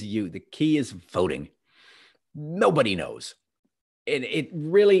key is you. The key is voting. Nobody knows. And it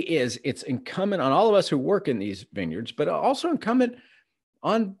really is. It's incumbent on all of us who work in these vineyards, but also incumbent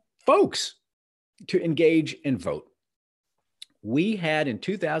on folks to engage and vote. We had in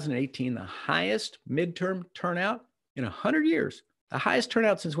 2018 the highest midterm turnout in 100 years, the highest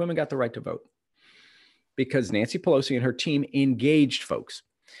turnout since women got the right to vote, because Nancy Pelosi and her team engaged folks.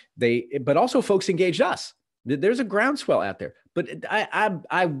 But also folks engaged us. There's a groundswell out there. But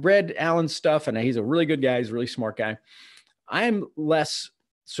I read Alan's stuff, and he's a really good guy. He's a really smart guy. I am less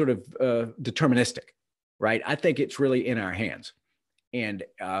sort of deterministic, right? I think it's really in our hands. And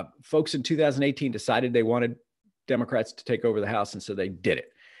folks in 2018 decided they wanted Democrats to take over the House, and so they did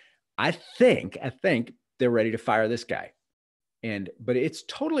it. I think they're ready to fire this guy. But it's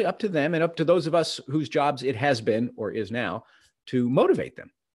totally up to them and up to those of us whose jobs it has been or is now to motivate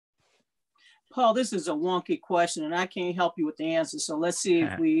them. Paul, this is a wonky question, and I can't help you with the answer. So let's see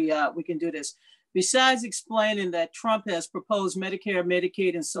if we can do this. Besides explaining that Trump has proposed Medicare,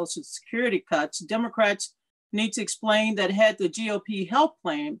 Medicaid, and Social Security cuts, Democrats need to explain that had the GOP health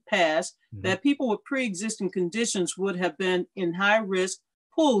plan passed, that people with pre-existing conditions would have been in high-risk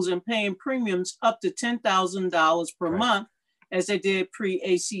pools and paying premiums up to $10,000 per month, as they did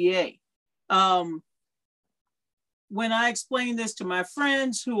pre-ACA. When I explained this to my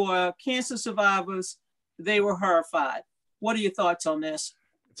friends who are cancer survivors, they were horrified. What are your thoughts on this?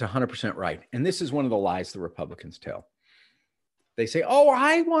 It's 100% right. And this is one of the lies the Republicans tell. They say, oh,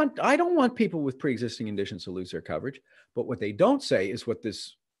 I don't want people with pre-existing conditions to lose their coverage. But what they don't say is what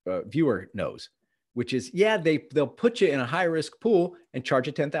this viewer knows, which is, yeah, they'll put you in a high-risk pool and charge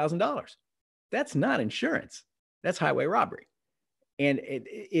you $10,000. That's not insurance. That's highway robbery. And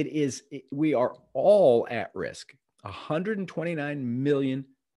we are all at risk. 129 million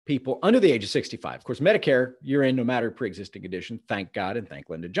people under the age of 65. Of course, Medicare, you're in no matter pre-existing condition. Thank God and thank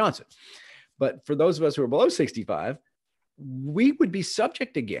Lyndon Johnson. But for those of us who are below 65, we would be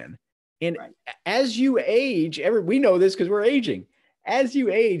subject again. And as you age, we know this because we're aging. As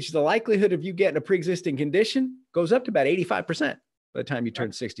you age, the likelihood of you getting a pre-existing condition goes up to about 85% by the time you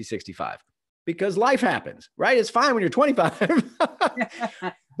turn 60, 65. Because life happens, right? It's fine when you're 25,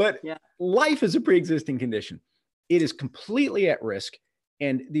 but life is a pre-existing condition. It is completely at risk.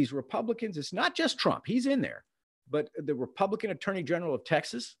 And these Republicans, it's not just Trump, he's in there, but the Republican Attorney General of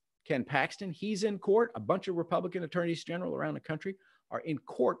Texas, Ken Paxton, he's in court. A bunch of Republican attorneys general around the country are in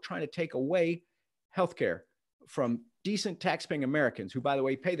court trying to take away healthcare from decent taxpaying Americans who, by the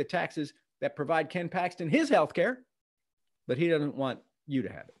way, pay the taxes that provide Ken Paxton his healthcare, but he doesn't want you to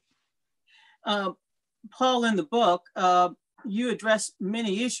have it. Paul, in the book, you address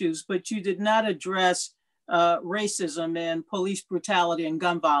many issues, but you did not address racism and police brutality and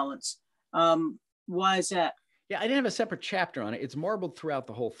gun violence. Why is that? Yeah, I didn't have a separate chapter on it. It's marbled throughout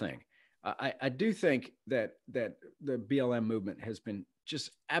the whole thing. I do think that the BLM movement has been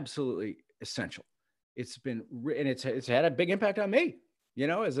just absolutely essential. It's been, and it's had a big impact on me,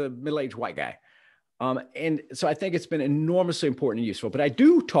 as a middle-aged white guy. And so I think it's been enormously important and useful. But I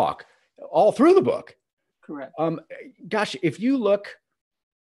do talk all through the book. Correct. Gosh, if you look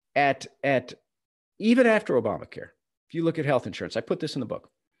at even after Obamacare, if you look at health insurance, I put this in the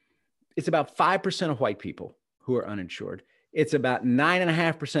book, it's about 5% of white people who are uninsured. It's about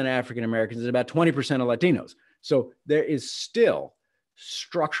 9.5% African Americans. It's about 20% of Latinos. So there is still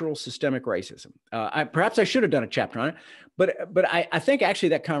structural systemic racism. Perhaps I should have done a chapter on it, but I think actually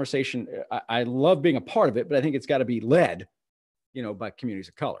that conversation, I love being a part of it, but I think it's got to be led, by communities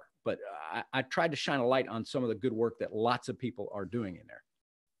of color. But I tried to shine a light on some of the good work that lots of people are doing in there.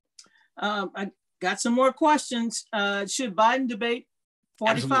 I got some more questions. Should Biden debate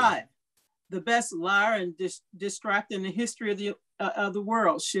 45? Absolutely. The best liar and distractor in the history of the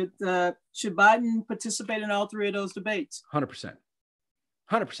world. Should Biden participate in all three of those debates? 100%.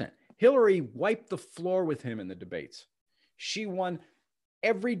 100%. Hillary wiped the floor with him in the debates. She won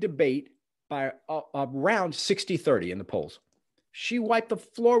every debate by around 60-30 in the polls. She wiped the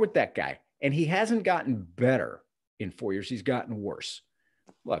floor with that guy, and he hasn't gotten better in 4 years. He's gotten worse.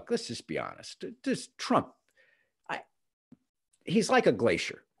 Look, let's just be honest. Trump, he's like a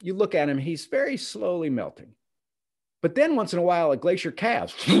glacier. You look at him, he's very slowly melting. But then once in a while, a glacier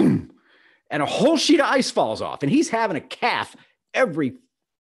calves, and a whole sheet of ice falls off, and he's having a calf every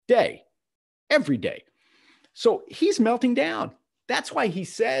day. So he's melting down. That's why he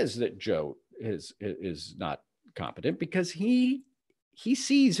says that Joe is not competent, because he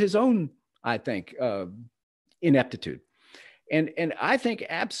sees his own, I think, ineptitude. And I think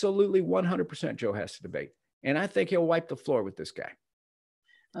absolutely 100% Joe has to debate. And I think he'll wipe the floor with this guy.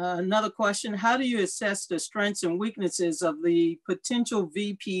 Another question: how do you assess the strengths and weaknesses of the potential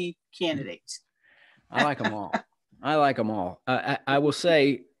VP candidates? I like them all. I will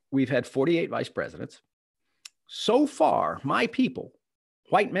say we've had 48 vice presidents. So far, my people,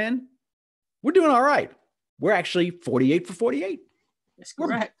 white men, we're doing all right. We're actually 48 for 48. That's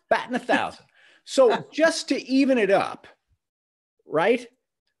correct. We're batting 1,000. So just to even it up, right,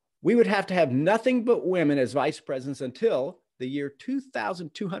 we would have to have nothing but women as vice presidents until the year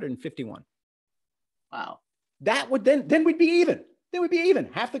 2251. Wow. That would then we'd be even. Then we'd be even.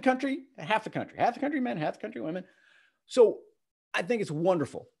 Half the country men, half the country women. So I think it's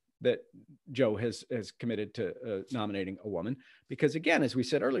wonderful that Joe has committed to nominating a woman, because again, as we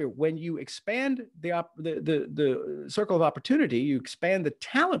said earlier, when you expand the circle of opportunity, you expand the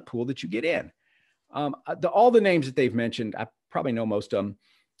talent pool that you get in. All the names that they've mentioned, I probably know most of them,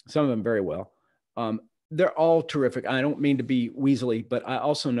 some of them very well. They're all terrific. I don't mean to be weaselly, but I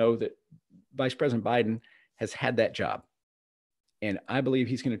also know that Vice President Biden has had that job. And I believe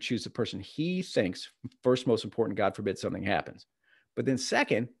he's going to choose the person he thinks, first, most important, God forbid something happens. But then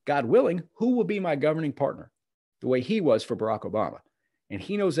second, God willing, who will be my governing partner, the way he was for Barack Obama. And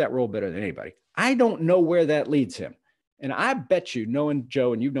he knows that role better than anybody. I don't know where that leads him. And I bet you, knowing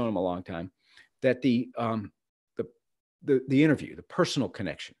Joe, and you've known him a long time, that the interview, the personal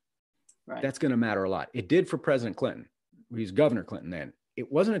connection, right, that's going to matter a lot. It did for President Clinton. He's Governor Clinton then. It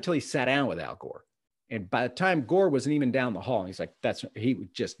wasn't until he sat down with Al Gore. And by the time Gore wasn't even down the hall, and he's like, he was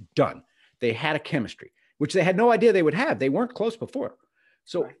just done. They had a chemistry, which they had no idea they would have. They weren't close before.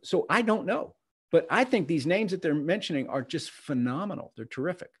 So I don't know. But I think these names that they're mentioning are just phenomenal. They're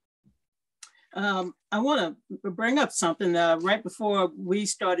terrific. I want to bring up something right before we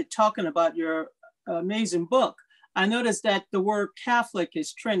started talking about your amazing book. I noticed that the word Catholic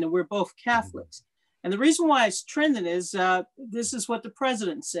is trending. We're both Catholics. And the reason why it's trending is this is what the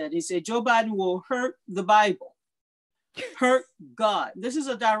president said. He said, Joe Biden will hurt the Bible, hurt God. This is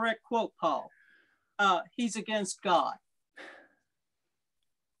a direct quote, Paul. He's against God.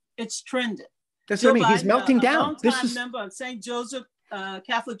 It's trending. That's what I mean. He's melting down. A longtime member of St. Joseph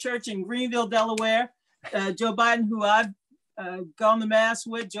Catholic Church in Greenville, Delaware. Joe Biden, who I've gone to Mass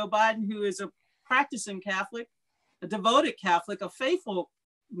with. Joe Biden, who is a practicing Catholic, a devoted Catholic, a faithful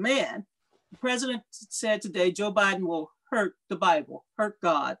man. The president said today, Joe Biden will hurt the Bible, hurt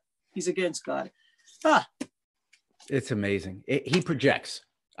God. He's against God. It's amazing. He projects.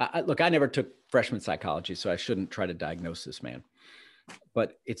 Look, I never took freshman psychology, so I shouldn't try to diagnose this man.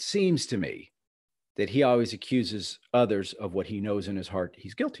 But it seems to me that he always accuses others of what he knows in his heart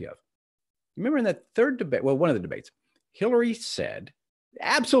he's guilty of. Remember in that third debate, well, one of the debates, Hillary said,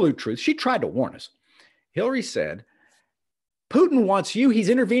 absolute truth. She tried to warn us. Hillary said, Putin wants you. He's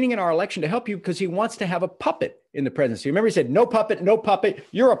intervening in our election to help you because he wants to have a puppet in the presidency. Remember, he said, no puppet, no puppet.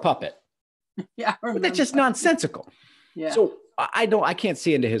 You're a puppet. Yeah, but that's just nonsensical. Yeah. So I can't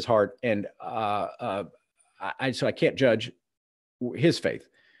see into his heart, and so I can't judge his faith.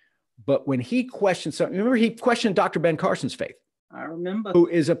 But when he questioned something, remember he questioned Dr. Ben Carson's faith. I remember. Who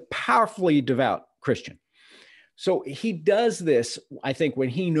is a powerfully devout Christian. So he does this, I think, when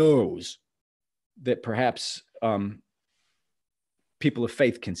he knows that perhaps people of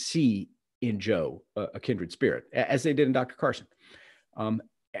faith can see in Joe a kindred spirit, as they did in Dr. Carson.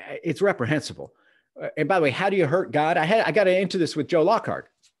 It's reprehensible. And by the way, how do you hurt God? I got into this with Joe Lockhart,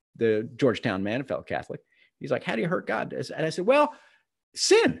 the Georgetown man, a fellow Catholic. He's like, how do you hurt God? And I said, well,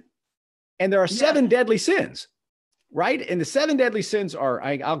 sin. And there are 7 deadly sins, right? And the 7 deadly sins are,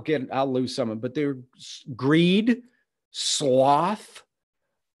 I'll lose some of them, but they're greed, sloth,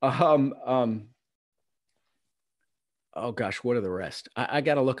 oh gosh, what are the rest? I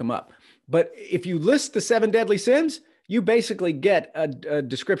got to look them up. But if you list the 7 deadly sins, you basically get a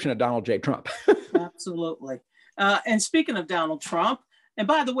description of Donald J. Trump. Absolutely. And speaking of Donald Trump, and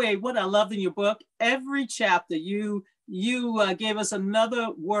by the way, what I loved in your book, every chapter you gave us another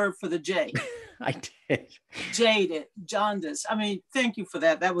word for the J. I did. Jaded, jaundiced. I mean, thank you for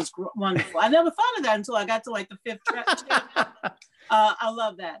that. That was wonderful. I never thought of that until I got to like the 5th chapter. I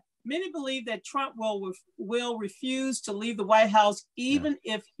love that. Many believe that Trump will refuse to leave the White House even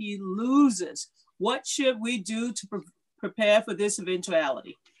if he loses. What should we do to prepare for this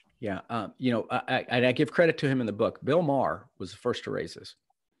eventuality? Yeah, I give credit to him in the book. Bill Maher was the first to raise this,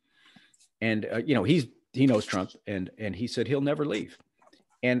 and he knows Trump, and he said he'll never leave,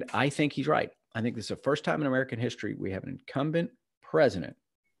 and I think he's right. I think this is the first time in American history we have an incumbent president,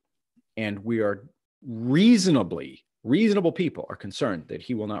 and we are reasonable people are concerned that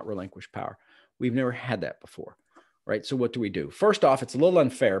he will not relinquish power. We've never had that before, right? So what do we do? First off, it's a little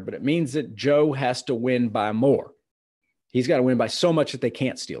unfair, but it means that Joe has to win by more. He's got to win by so much that they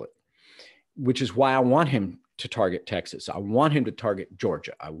can't steal it, which is why I want him to target Texas. I want him to target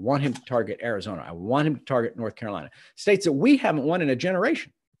Georgia. I want him to target Arizona. I want him to target North Carolina, states that we haven't won in a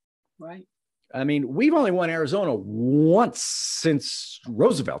generation. Right. I mean, we've only won Arizona once since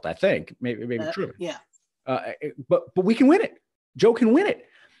Roosevelt, I think, maybe Truman. Yeah. But we can win it. Joe can win it.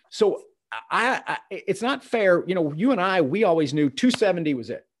 So it's not fair. You and I, we always knew 270 was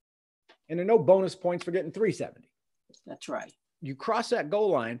it. And there are no bonus points for getting 370. That's right. You cross that goal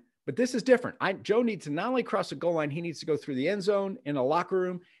line, but this is different. Joe needs to not only cross the goal line, he needs to go through the end zone, in a locker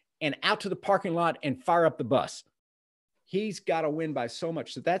room, and out to the parking lot and fire up the bus. He's got to win by so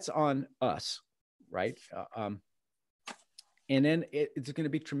much. So that's on us, right? And then it's going to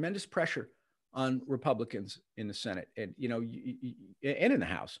be tremendous pressure on Republicans in the Senate and, and in the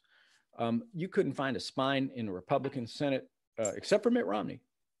House. You couldn't find a spine in the Republican Senate, except for Mitt Romney,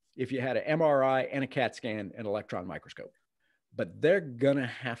 if you had an MRI and a CAT scan and an electron microscope. But they're going to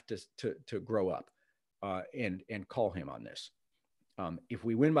have to grow up and call him on this. If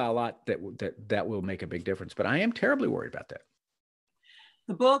we win by a lot, that will make a big difference. But I am terribly worried about that.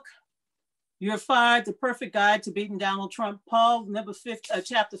 The book, You're Fired, The Perfect Guide to Beating Donald Trump. Paul,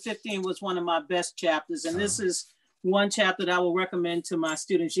 chapter 15 was one of my best chapters. And this is one chapter that I will recommend to my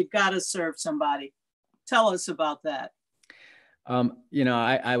students. You've got to serve somebody. Tell us about that.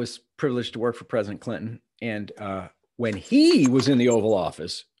 I was privileged to work for President Clinton. And when he was in the Oval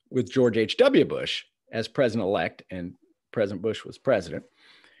Office with George H.W. Bush as president-elect and President Bush was president,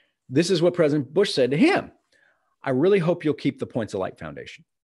 this is what President Bush said to him. I really hope you'll keep the Points of Light Foundation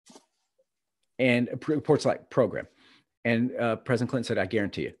and Points of Light program. And President Clinton said, I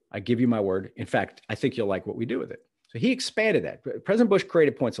guarantee you, I give you my word. In fact, I think you'll like what we do with it. So he expanded that. President Bush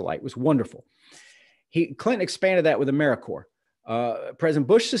created Points of Light. It was wonderful. Clinton expanded that with AmeriCorps. President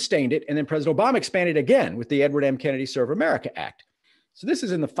Bush sustained it, and then President Obama expanded again with the Edward M. Kennedy Serve America Act. So this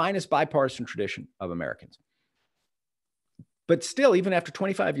is in the finest bipartisan tradition of Americans. But still, even after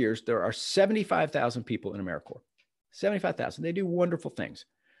 25 years, there are 75,000 people in AmeriCorps. 75,000. They do wonderful things.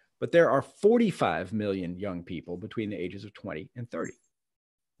 But there are 45 million young people between the ages of 20 and 30.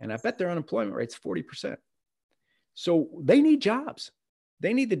 And I bet their unemployment rate's 40%. So they need jobs.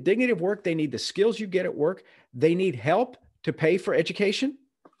 They need the dignity of work. They need the skills you get at work. They need help to pay for education.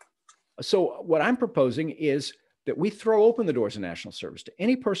 So what I'm proposing is that we throw open the doors of national service to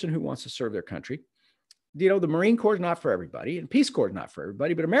any person who wants to serve their country. The Marine Corps is not for everybody, and Peace Corps is not for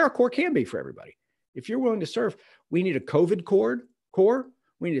everybody, but AmeriCorps can be for everybody. If you're willing to serve, we need a COVID corps.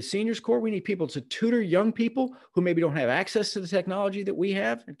 We need a seniors corps. We need people to tutor young people who maybe don't have access to the technology that we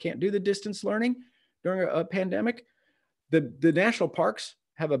have and can't do the distance learning during a pandemic. The national parks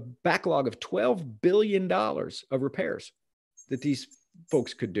have a backlog of $12 billion of repairs that these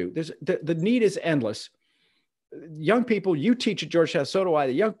folks could do. The need is endless. Young people, you teach at Georgetown, so do I.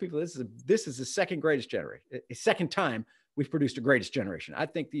 The young people, this is the second greatest generation. A second time we've produced a greatest generation. I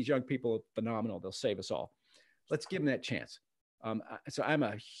think these young people are phenomenal. They'll save us all. Let's give them that chance. So I'm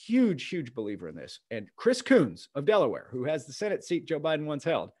a huge believer in this. And Chris Coons of Delaware, who has the Senate seat Joe Biden once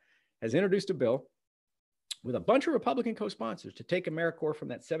held, has introduced a bill with a bunch of Republican co-sponsors to take AmeriCorps from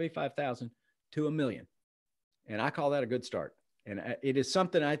that 75,000 to 1 million. And I call that a good start. And it is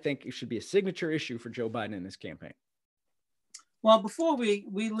something I think it should be a signature issue for Joe Biden in this campaign. Well, before we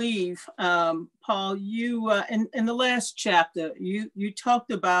leave, Paul, you in the last chapter, you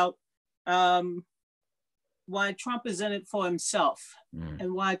talked about why Trump is in it for himself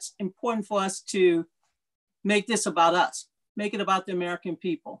and why it's important for us to make this about us, make it about the American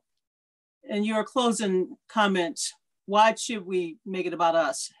people. And your closing comments, why should we make it about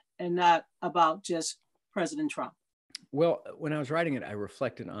us and not about just President Trump? Well, when I was writing it, I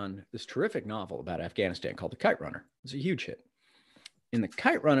reflected on this terrific novel about Afghanistan called The Kite Runner. It's a huge hit. In The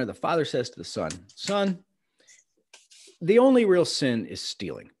Kite Runner, the father says to the son, the only real sin is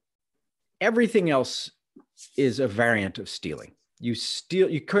stealing. Everything else is a variant of stealing. You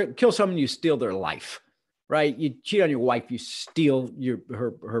kill someone, you steal their life, right? You cheat on your wife, you steal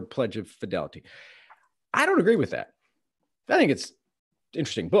her pledge of fidelity. I don't agree with that. I think it's an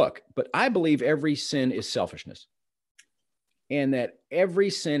interesting book, but I believe every sin is selfishness. And that every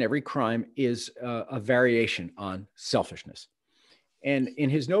sin, every crime is a variation on selfishness. And in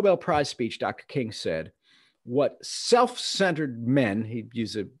his Nobel Prize speech, Dr. King said, what self-centered men, he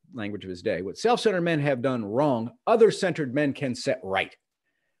used the language of his day, what self-centered men have done wrong, other-centered men can set right.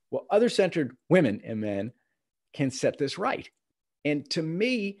 Well, other-centered women and men can set this right. And to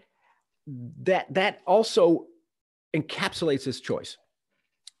me, that also encapsulates this choice.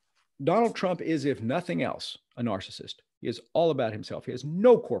 Donald Trump is, if nothing else, a narcissist. He is all about himself. He has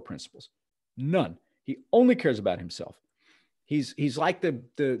no core principles, none. He only cares about himself. He's like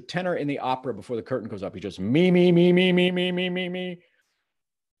the tenor in the opera before the curtain goes up. He's just me, me, me, me, me, me, me, me, me.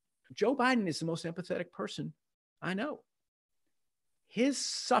 Joe Biden is the most empathetic person I know. His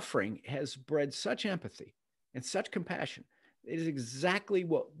suffering has bred such empathy and such compassion. It is exactly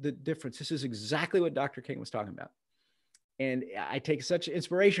what the difference. This is exactly what Dr. King was talking about. And I take such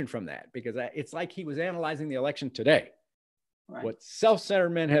inspiration from that because it's like he was analyzing the election today. Right. What self-centered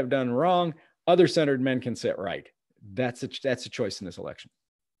men have done wrong, other-centered men can set right. That's a choice in this election.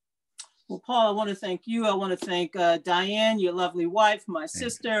 Well, Paul, I want to thank you. I want to thank Diane, your lovely wife, my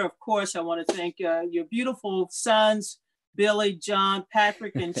sister. Of course, I want to thank your beautiful sons, Billy, John,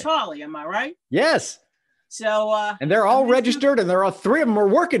 Patrick, and Charlie. Am I right? Yes. So, and they're all registered, and there are 3 of them are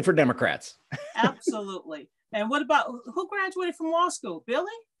working for Democrats. Absolutely. And what about who graduated from law school? Billy?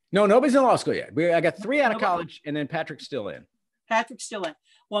 No, nobody's in law school yet. I got 3 out of college, and then Patrick's still in. Patrick's still in.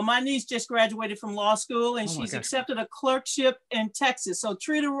 Well, my niece just graduated from law school, and she's accepted a clerkship in Texas. So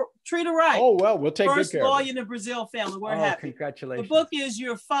treat her right. Oh, well, we'll take good care of her. First lawyer in the Brazile family. We're happy. Congratulations. The book is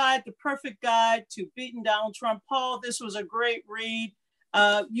You're Fired, The Perfect Guide to Beating Donald Trump. Paul, this was a great read.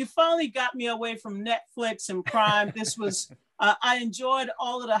 You finally got me away from Netflix and Prime. This was, I enjoyed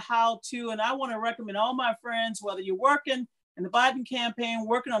all of the how-to, and I want to recommend all my friends, whether you're working in the Biden campaign,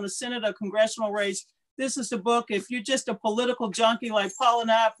 working on the Senate or congressional race, this is the book. If you're just a political junkie like Paul and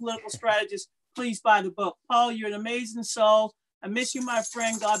I, political strategist, please buy the book. Paul, you're an amazing soul. I miss you, my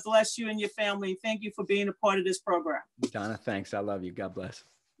friend. God bless you and your family. Thank you for being a part of this program. Donna, thanks. I love you. God bless.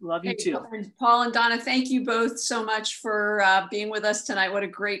 Love you too. Paul and Donna, thank you both so much for being with us tonight. What a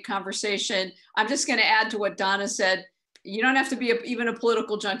great conversation. I'm just going to add to what Donna said. You don't have to be even a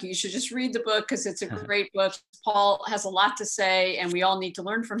political junkie. You should just read the book because it's a great book. Paul has a lot to say and we all need to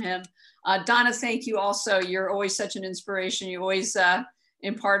learn from him. Donna, thank you also. You're always such an inspiration. You always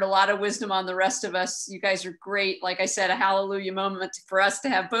impart a lot of wisdom on the rest of us. You guys are great. Like I said, a hallelujah moment for us to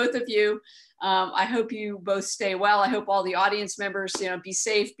have both of you. I hope you both stay well. I hope all the audience members, be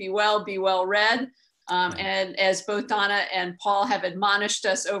safe, be well read. And as both Donna and Paul have admonished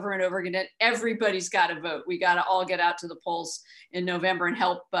us over and over again, everybody's got to vote. We got to all get out to the polls in November and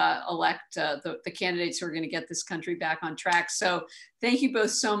help elect the candidates who are going to get this country back on track. So thank you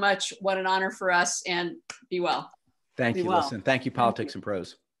both so much. What an honor for us, and be well. Thank you. Listen, thank you, Politics and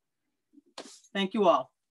Prose. Thank you all.